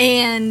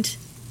 and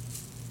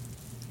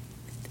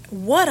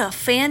what a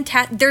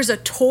fantastic... There's a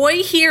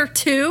toy here,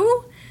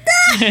 too?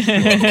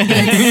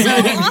 It's so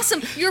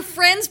awesome. Your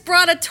friends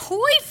brought a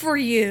toy for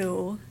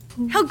you.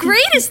 How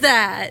great is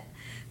that?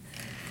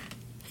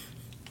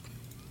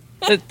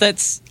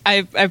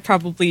 I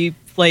probably,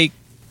 like,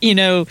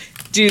 do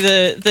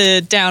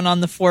the down on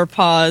the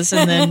forepaws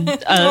and then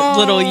a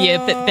little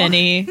yip at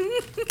Benny.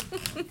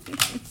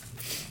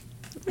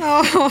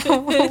 Meanwhile,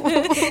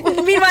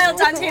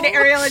 Dante and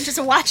Ariel are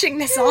just watching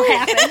this all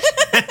happen.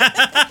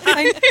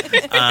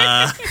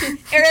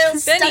 Ariel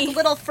stuck a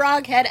little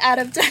frog head out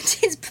of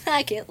Dante's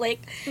pocket,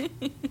 like,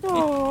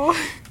 oh.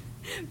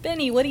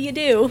 Benny, what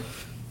do?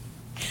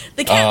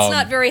 The cat's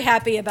not very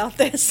happy about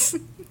this.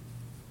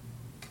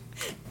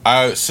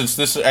 Since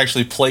this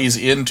actually plays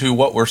into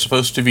what we're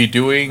supposed to be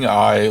doing,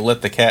 I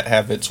let the cat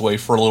have its way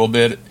for a little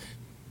bit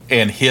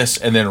and hiss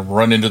and then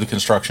run into the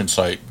construction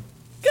site.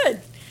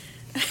 Good.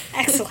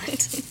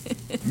 Excellent.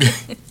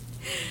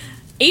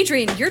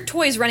 Adrian, your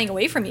toy's running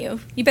away from you.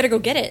 You better go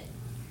get it.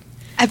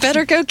 I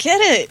better go get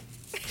it.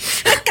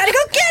 Gotta go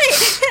get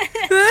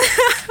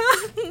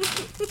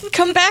it!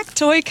 Come back,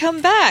 toy,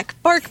 come back.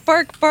 Bark,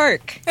 bark,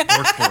 bark.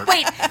 Bark, bark.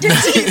 Wait, did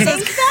he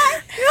think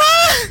that?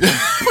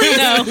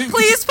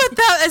 Please put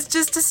that as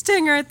just a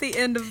stinger at the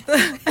end of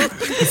the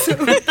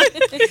episode.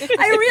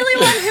 I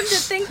really want him to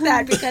think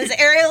that, because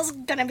Ariel's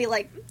gonna be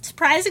like,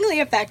 surprisingly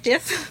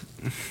effective.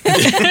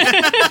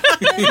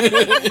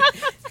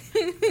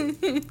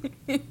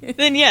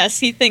 Then yes,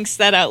 he thinks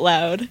that out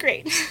loud.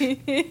 Great.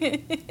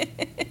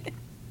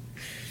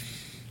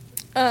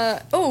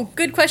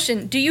 Good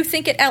question. Do you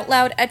think it out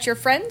loud at your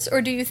friends,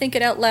 or do you think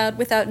it out loud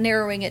without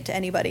narrowing it to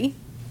anybody?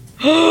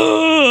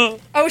 Oh,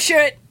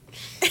 shit.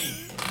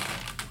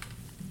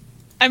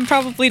 I'm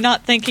probably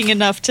not thinking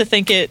enough to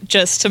think it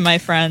just to my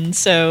friends,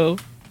 so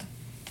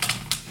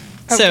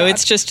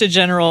it's just a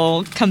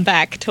general come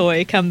back,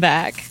 toy, come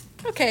back.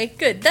 Okay,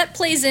 good. That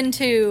plays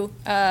into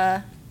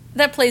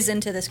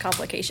this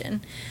complication.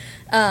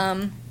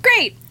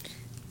 Great.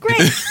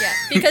 Yeah,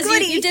 because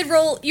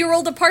you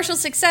rolled a partial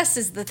success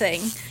is the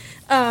thing.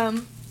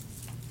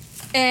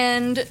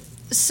 And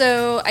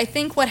so I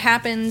think what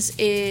happens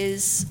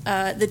is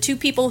the two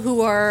people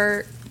who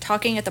are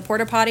talking at the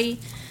porta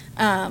potty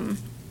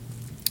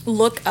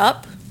look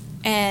up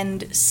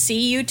and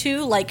see you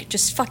two, like,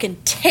 just fucking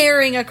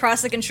tearing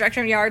across the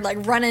construction yard, like,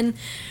 running,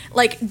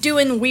 like,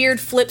 doing weird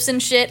flips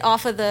and shit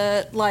off of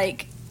the,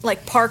 like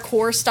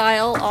parkour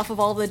style, off of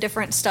all the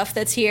different stuff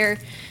that's here.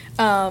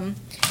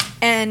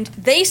 And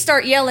they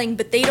start yelling,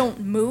 but they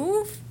don't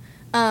move.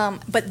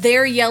 But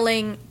they're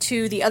yelling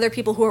to the other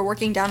people who are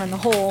working down in the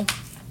hole,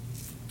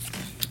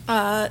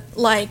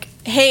 like,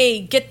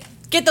 hey, get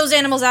those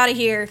animals out of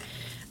here.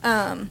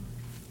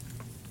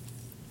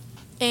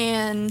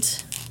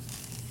 And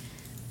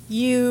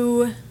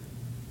you...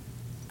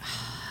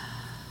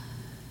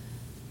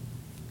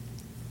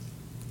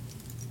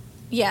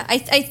 Yeah, I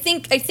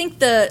think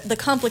the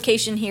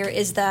complication here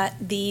is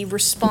that the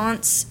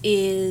response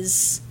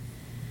is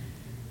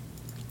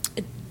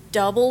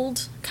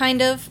doubled,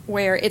 kind of,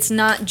 where it's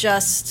not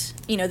just,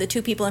 the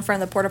two people in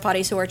front of the porta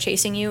potties who are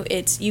chasing you.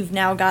 It's you've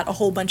now got a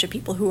whole bunch of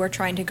people who are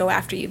trying to go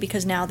after you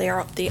because now they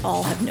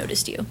all have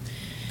noticed you.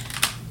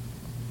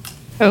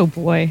 Oh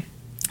boy.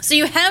 So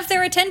you have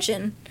their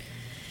attention.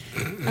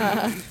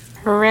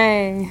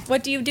 Hooray.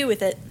 What do you do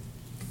with it?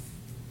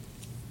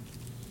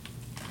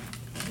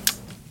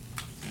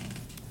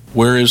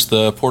 Where is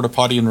the porta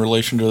potty in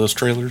relation to those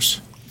trailers?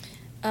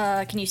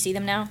 Can you see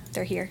them now?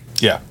 They're here.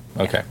 Yeah,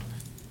 okay.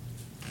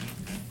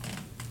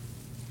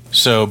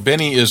 So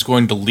Benny is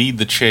going to lead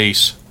the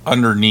chase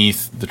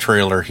underneath the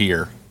trailer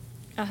here.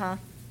 Uh-huh.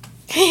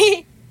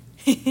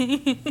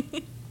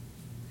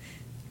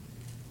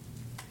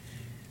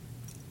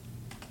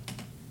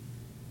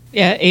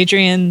 Yeah,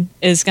 Adrian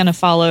is going to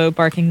follow,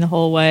 barking the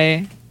whole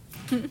way.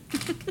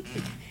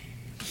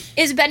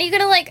 Is Benny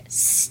gonna like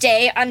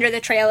stay under the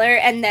trailer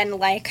and then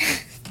like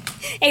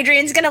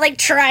Adrian's gonna like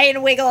try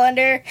and wiggle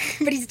under,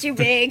 but he's too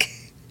big.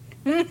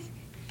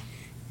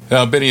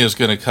 Now Benny is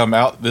going to come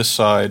out this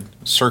side,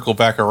 circle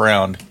back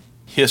around,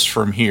 hiss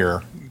from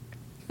here,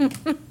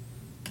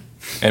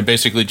 and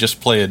basically just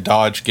play a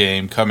dodge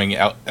game, coming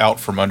out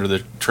from under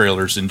the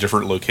trailers in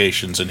different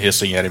locations and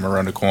hissing at him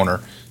around the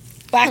corner.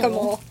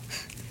 Whack-a-mole.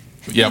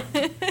 Yep.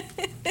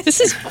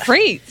 This is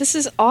great. This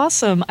is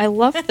awesome. I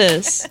love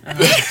this.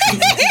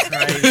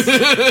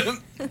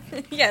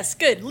 Yes,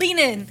 good. Lean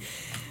in.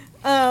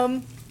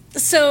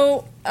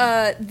 So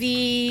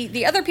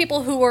the other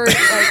people who are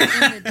like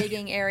in the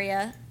digging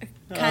area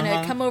kind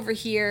of come over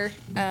here.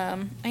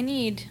 I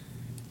need,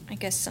 I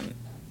guess, some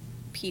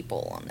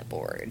people on the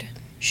board.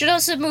 Should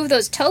also move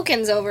those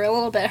tokens over a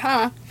little bit,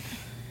 huh?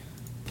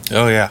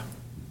 Oh, yeah.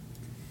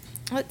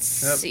 Let's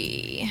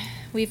see.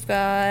 We've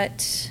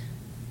got...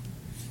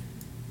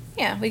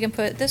 Yeah, we can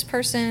put this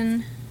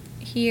person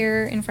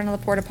here in front of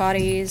the porta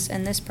potties,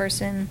 and this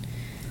person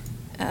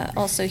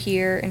also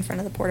here in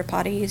front of the porta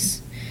potties,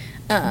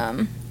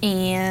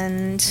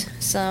 and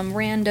some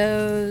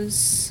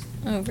randos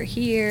over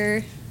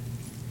here.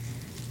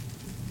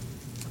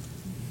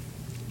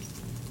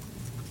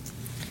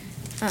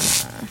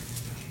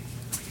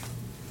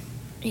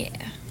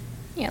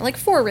 Yeah, like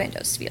 4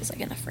 randos feels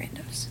like enough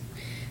randos.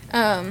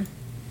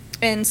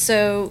 And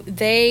so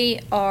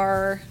they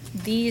are,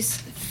 these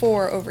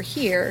 4 over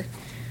here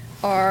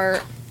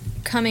are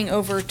coming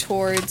over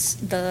towards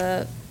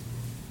the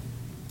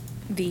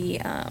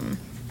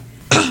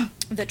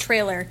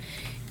trailer,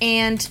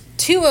 and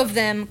 2 of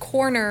them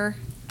corner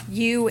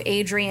you,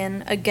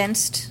 Adrian,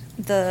 against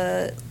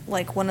the,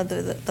 like, one of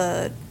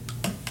the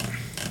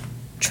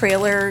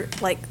trailer,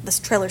 like, this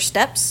trailer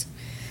steps.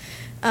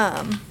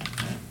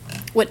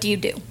 What do you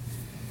do?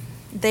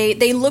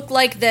 They look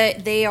like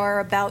that they are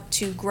about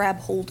to grab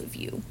hold of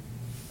you.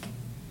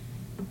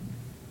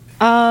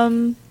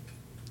 I'm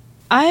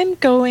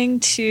going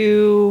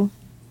to...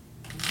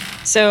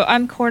 So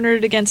I'm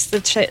cornered against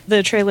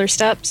the trailer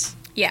steps.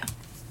 Yeah.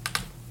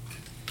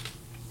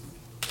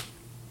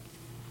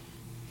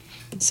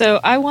 So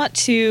I want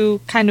to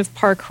kind of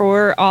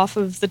parkour off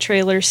of the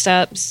trailer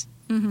steps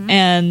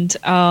and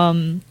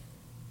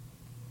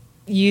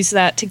use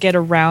that to get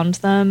around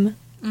them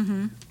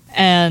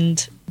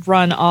and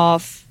run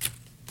off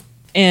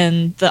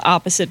in the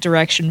opposite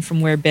direction from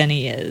where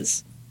Benny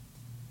is.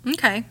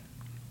 Okay.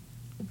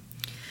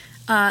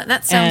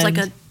 That sounds like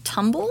And- a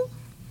tumble.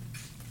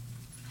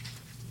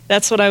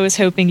 That's what I was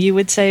hoping you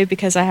would say,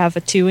 because I have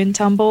a 2 in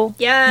tumble.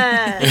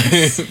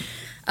 Yes.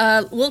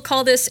 We'll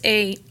call this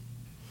a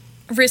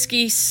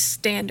risky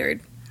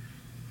standard.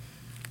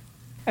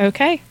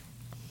 Okay.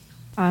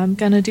 I'm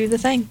gonna do the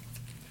thing.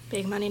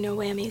 Big money, no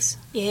whammies.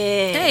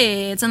 Yeah.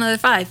 Hey, it's another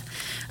 5.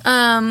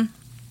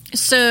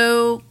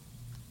 So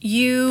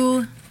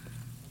you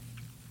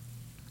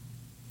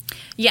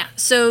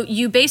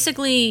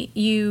basically,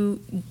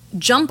 you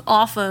jump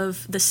off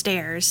of the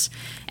stairs,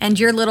 and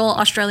your little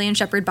Australian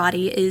Shepherd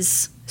body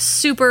is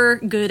super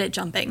good at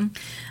jumping.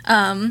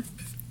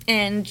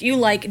 And you,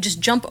 like,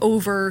 just jump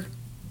over,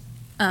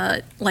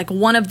 like,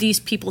 one of these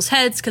people's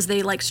heads, because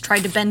they, like,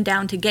 tried to bend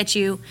down to get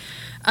you.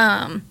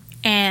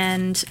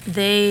 And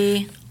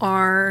they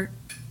are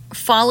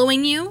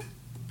following you,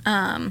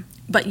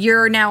 but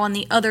you're now on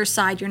the other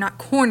side. You're not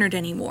cornered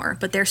anymore,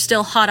 but they're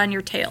still hot on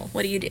your tail.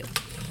 What do you do?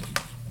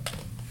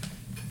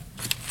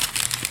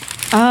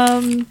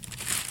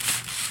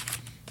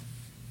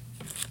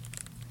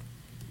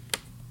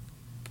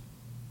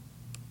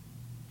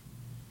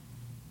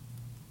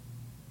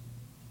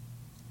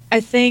 I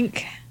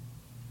think...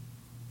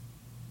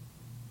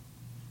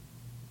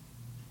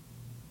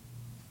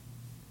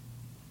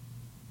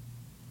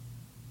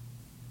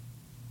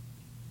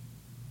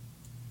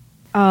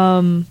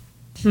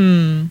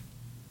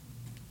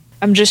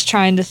 I'm just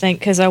trying to think,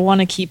 because I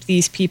want to keep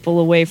these people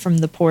away from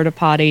the porta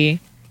potty.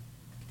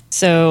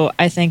 So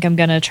I think I'm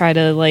going to try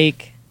to,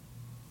 like,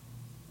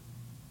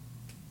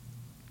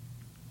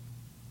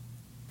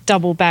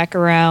 double back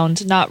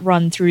around, not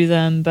run through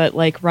them, but,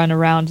 like, run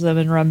around them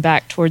and run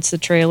back towards the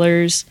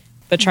trailers,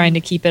 but trying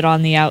to keep it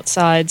on the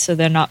outside so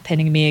they're not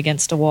pinning me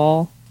against a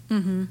wall.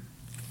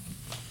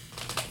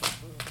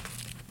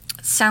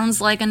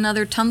 Sounds like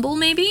another tumble,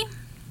 maybe?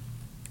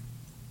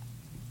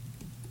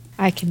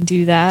 I can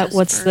do that. Just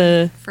What's for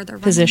the further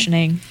running.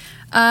 positioning?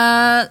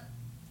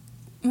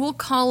 We'll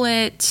call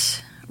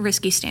it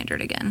risky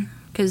standard again,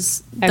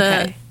 because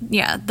Okay.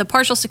 the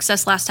partial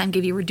success last time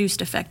gave you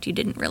reduced effect. You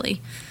didn't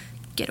really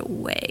get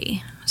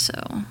away,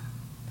 so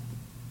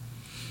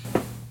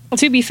Well,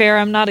 to be fair,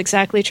 I'm not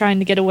exactly trying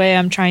to get away.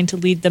 I'm trying to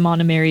lead them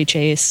on a merry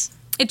chase.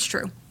 it's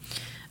true.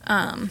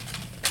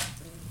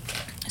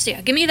 So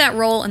yeah, give me that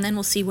roll, and then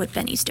we'll see what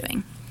Benny's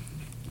doing.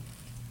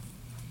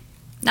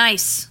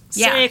 Nice.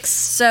 Yeah. 6.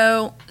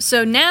 So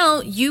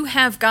now you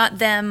have got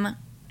them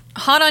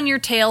hot on your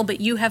tail,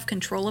 but you have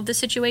control of the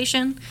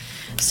situation.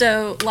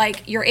 So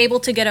like you're able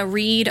to get a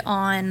read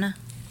on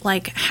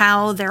like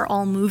how they're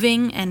all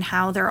moving and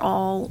how they're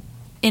all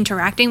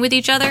interacting with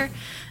each other.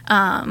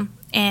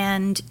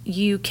 And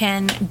you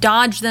can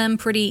dodge them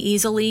pretty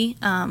easily,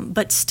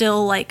 but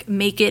still like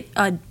make it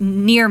a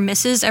near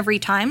misses every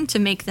time to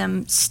make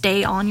them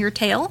stay on your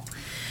tail.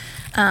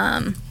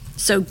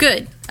 So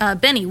good.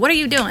 Benny, what are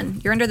you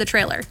doing? You're under the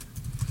trailer.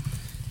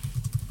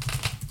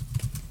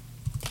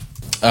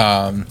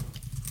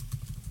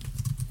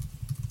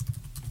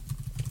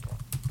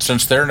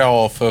 Since they're now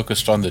all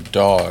focused on the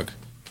dog,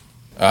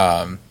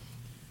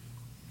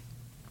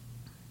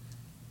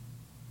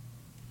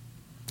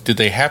 did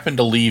they happen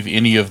to leave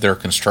any of their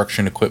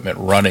construction equipment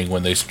running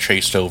when they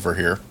chased over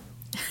here?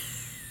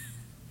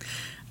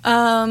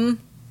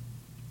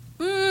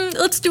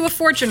 Let's do a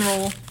fortune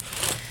roll.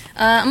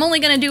 I'm only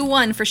going to do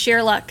one for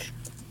sheer luck.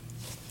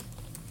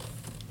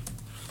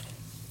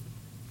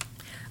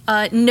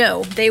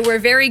 No, they were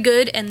very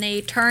good and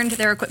they turned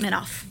their equipment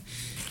off.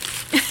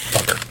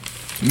 Fucker.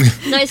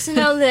 Nice to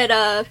know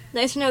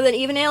that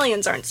even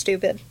aliens aren't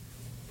stupid.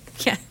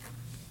 Yeah.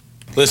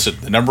 Listen,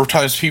 the number of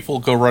times people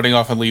go running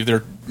off and leave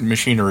their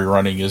machinery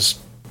running is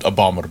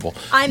abominable.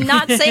 I'm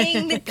not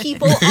saying that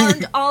people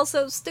aren't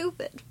also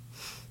stupid.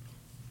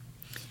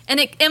 And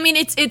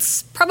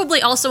it's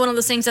probably also one of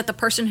those things that the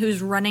person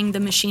who's running the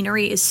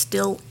machinery is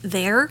still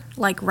there,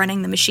 like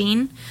running the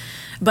machine.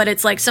 But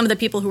it's like some of the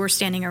people who are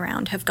standing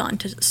around have gone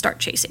to start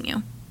chasing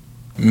you.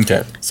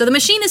 Okay. So the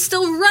machine is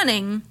still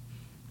running.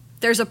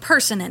 There's a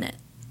person in it.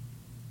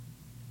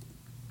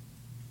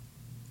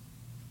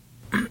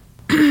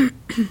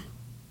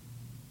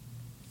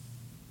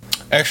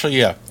 Actually,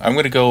 yeah. I'm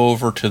going to go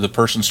over to the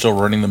person still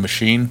running the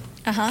machine.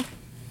 Uh-huh.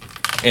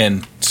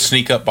 And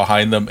sneak up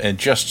behind them and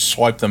just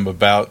swipe them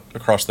about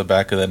across the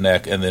back of the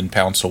neck and then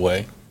pounce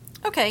away.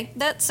 Okay,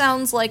 that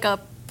sounds like a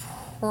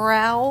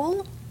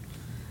prowl.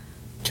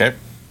 Okay.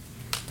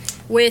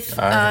 With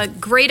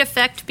great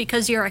effect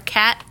because you're a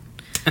cat.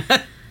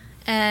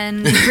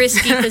 And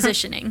risky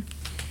positioning.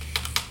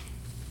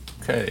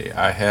 Okay,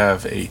 I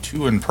have a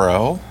 2 in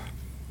prowl.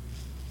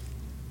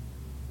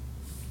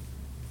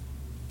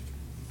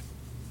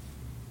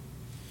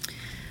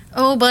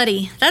 Oh,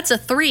 buddy, that's a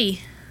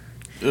 3.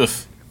 Ugh.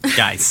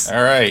 Guys.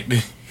 All right.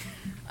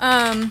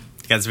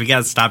 Guys, we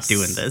gotta stop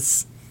doing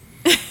this.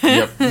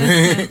 Yep.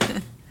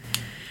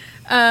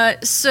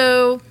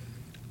 So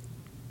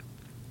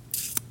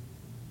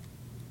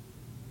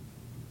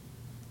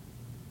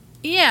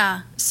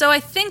yeah, so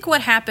I think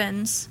what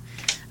happens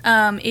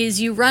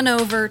is you run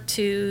over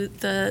to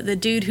the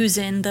dude who's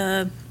in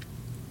the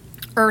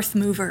earth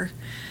mover,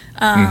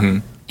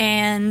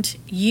 and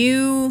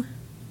you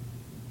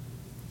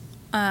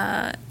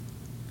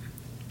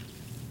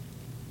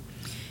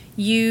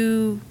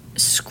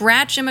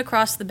scratch him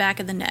across the back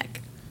of the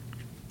neck,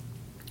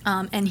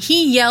 and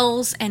he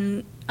yells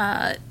and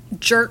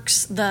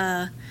jerks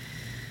the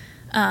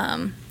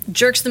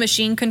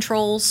machine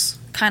controls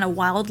kind of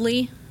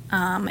wildly,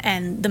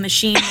 and the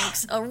machine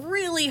makes a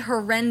really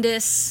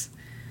horrendous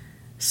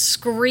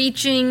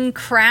screeching,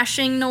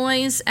 crashing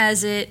noise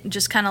as it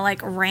just kind of like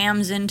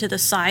rams into the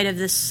side of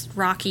this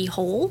rocky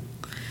hole.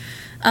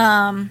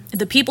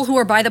 The people who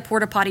are by the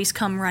porta potties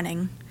come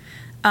running.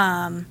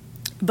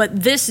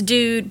 But this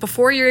dude,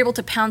 before you're able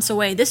to pounce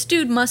away, this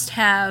dude must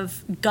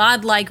have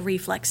godlike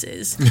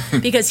reflexes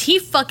because he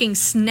fucking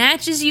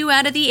snatches you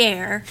out of the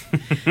air.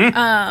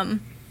 And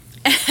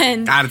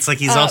God, it's like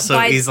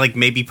he's like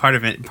maybe part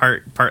of it,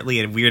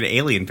 partly a weird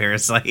alien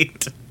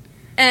parasite.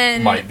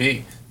 And Might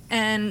be.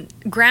 And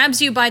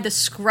grabs you by the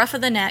scruff of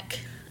the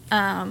neck,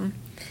 and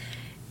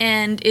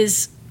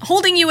is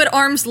holding you at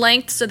arm's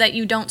length so that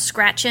you don't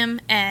scratch him,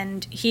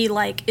 and he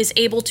like is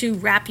able to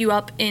wrap you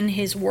up in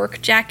his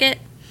work jacket,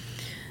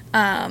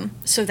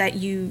 so that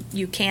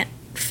you can't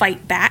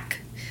fight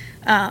back.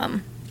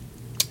 And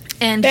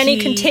Benny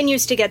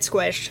continues to get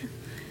squished.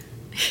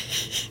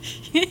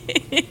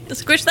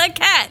 Squish that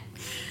cat.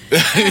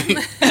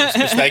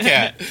 Squish that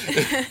cat.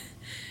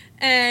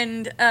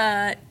 And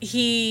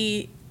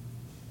he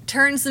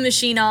turns the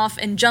machine off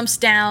and jumps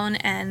down,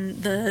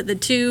 and the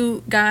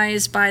two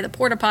guys by the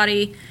porta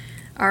potty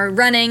are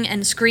running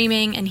and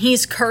screaming, and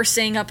he's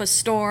cursing up a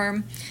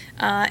storm.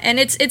 And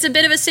it's a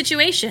bit of a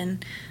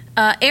situation.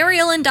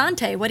 Ariel and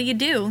Dante, what do you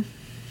do?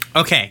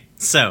 Okay,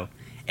 so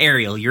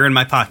Ariel, you're in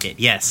my pocket.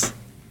 Yes.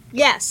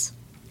 Yes.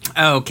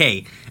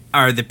 Okay.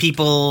 Are the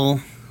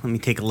people? Let me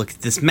take a look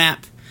at this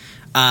map.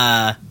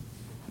 I'm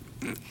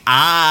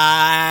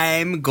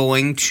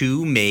going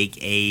to make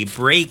a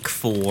break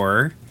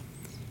for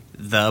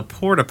the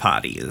porta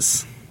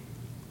potties.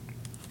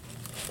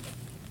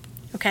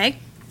 Okay.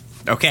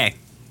 Okay.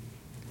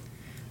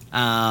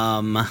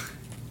 And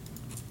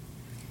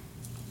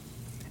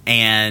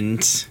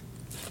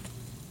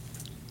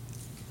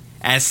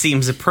as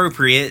seems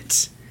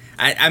appropriate,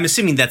 I'm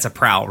assuming that's a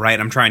prowl, right?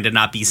 I'm trying to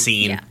not be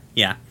seen. Yeah.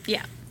 Yeah.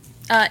 Yeah.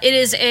 It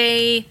is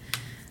a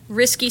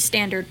risky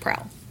standard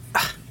prowl.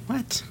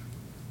 What?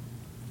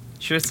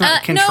 Sure, it's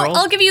not No, control.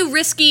 I'll give you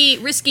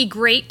risky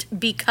great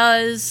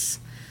because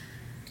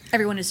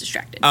everyone is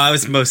distracted. I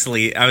was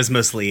mostly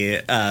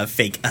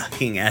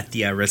fake-ing at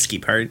the risky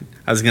part.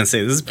 I was gonna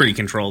say this is pretty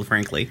controlled,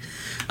 frankly.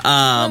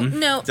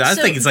 No, I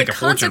think it's like the a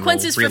fortune roll,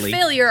 consequences really. for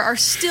failure are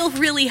still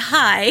really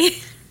high.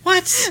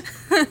 What?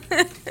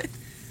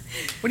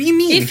 What do you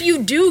mean? If you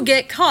do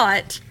get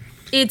caught,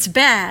 it's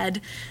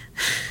bad.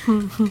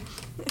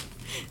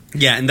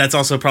 Yeah, and that's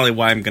also probably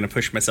why I'm gonna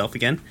push myself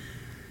again.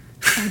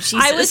 Oh, Jesus.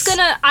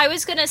 I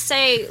was gonna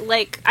say,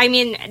 like, I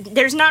mean,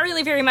 there's not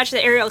really very much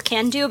that Ariel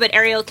can do, but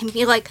Ariel can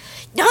be like,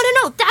 no,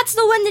 that's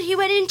the one that he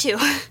went into.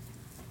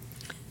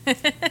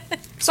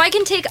 So I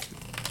can take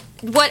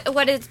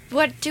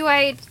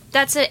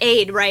that's an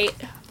aid, right?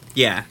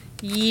 Yeah.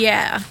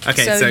 Yeah.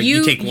 Okay, so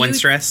you take one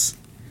stress.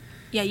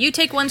 Yeah, you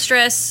take 1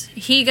 stress.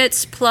 He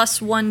gets plus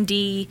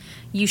 1d.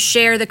 You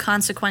share the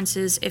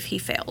consequences if he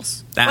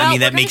fails. I Well, mean,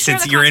 that we're gonna makes share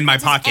sense. the You're in my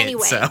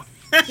consequences pocket,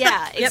 anyway. so.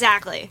 Yeah,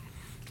 exactly.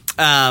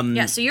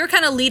 Yeah, so you're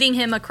kind of leading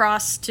him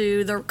across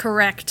to the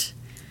correct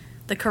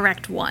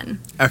one.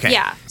 Okay.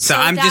 Yeah, So so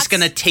I'm just that's-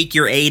 gonna take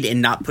your aid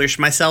and not push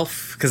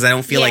myself because I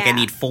don't feel like I Yeah.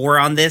 need 4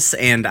 on this,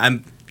 and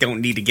I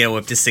don't need to go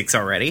up to 6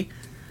 already.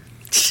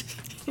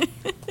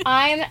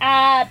 I'm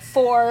at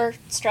 4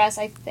 stress,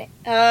 I think.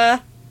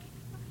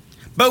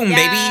 Boom,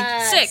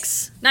 Yes.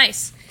 6.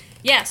 Nice.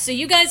 Yeah, so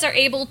you guys are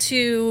able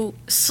to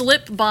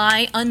slip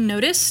by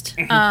unnoticed.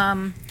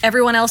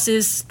 Everyone else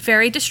is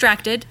very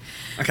distracted.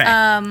 Okay.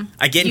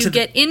 I get into you the-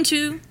 get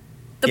into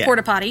the Yeah.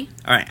 porta potty.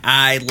 All right.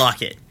 I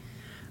lock it.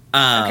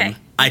 Okay.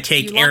 I You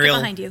take lock it Ariel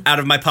behind you. out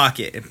of my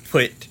pocket and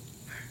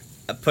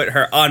put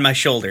her on my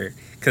shoulder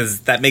because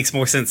that makes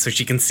more sense so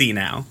she can see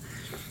now.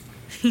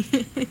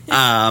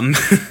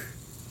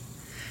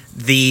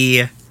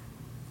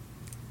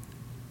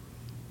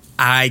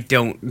 I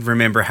don't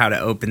remember how to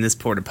open this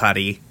porta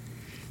potty.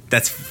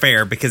 That's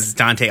fair because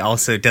Dante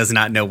also does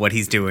not know what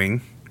he's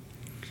doing.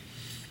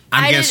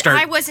 I'm gonna start.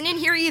 I wasn't in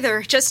here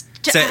either. Just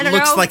So I it don't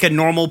looks know. like a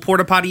normal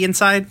porta potty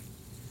inside.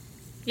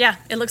 Yeah,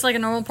 it looks like a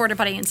normal porta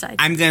potty inside.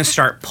 I'm gonna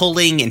start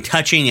pulling and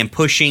touching and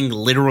pushing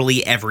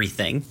literally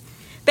everything.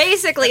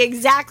 basically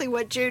exactly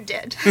what Jude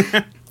did.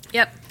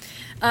 Yep.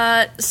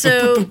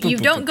 So you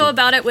don't go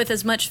about it with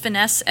as much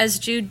finesse as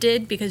Jude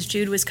did because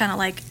Jude was kind of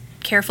like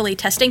carefully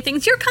testing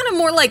things. You're kind of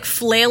more like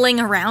flailing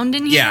around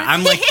in here. Yeah,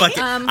 I'm like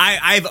fucking.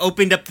 I've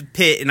opened up the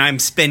pit and I'm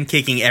spin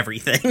kicking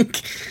everything.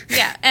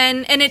 Yeah,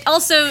 and it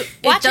also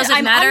Watch it doesn't I'm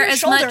on matter your as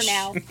shoulder much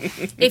now.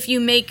 if you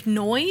make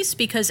noise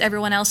because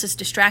everyone else is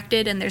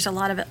distracted and there's a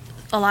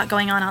lot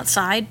going on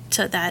outside,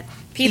 so that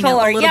People a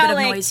are little bit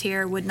yelling. of noise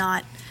here would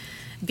not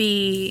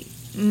be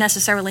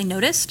necessarily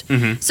noticed.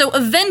 Mm-hmm. So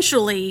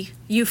eventually,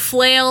 you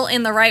flail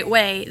in the right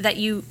way that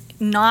you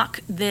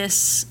knock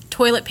this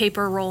toilet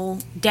paper roll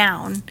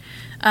down,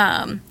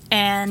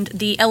 and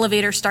the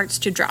elevator starts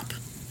to drop.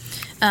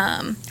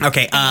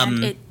 Okay.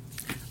 And it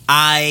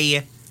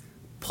I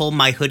pull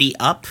my hoodie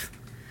up,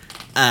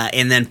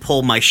 and then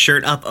pull my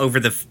shirt up over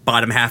the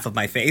bottom half of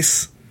my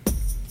face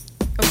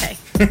okay.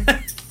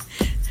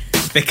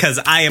 because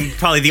I am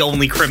probably the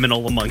only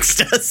criminal amongst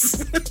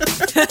us.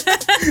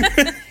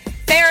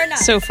 Fair enough.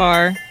 So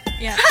far.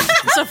 Yeah.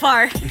 So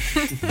far.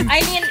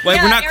 I mean, Wait,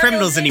 yeah, we're not Ariel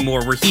criminals did-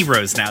 anymore. We're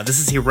heroes now. This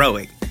is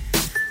heroic.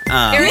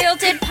 Ariel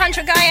did punch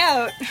a guy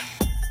out.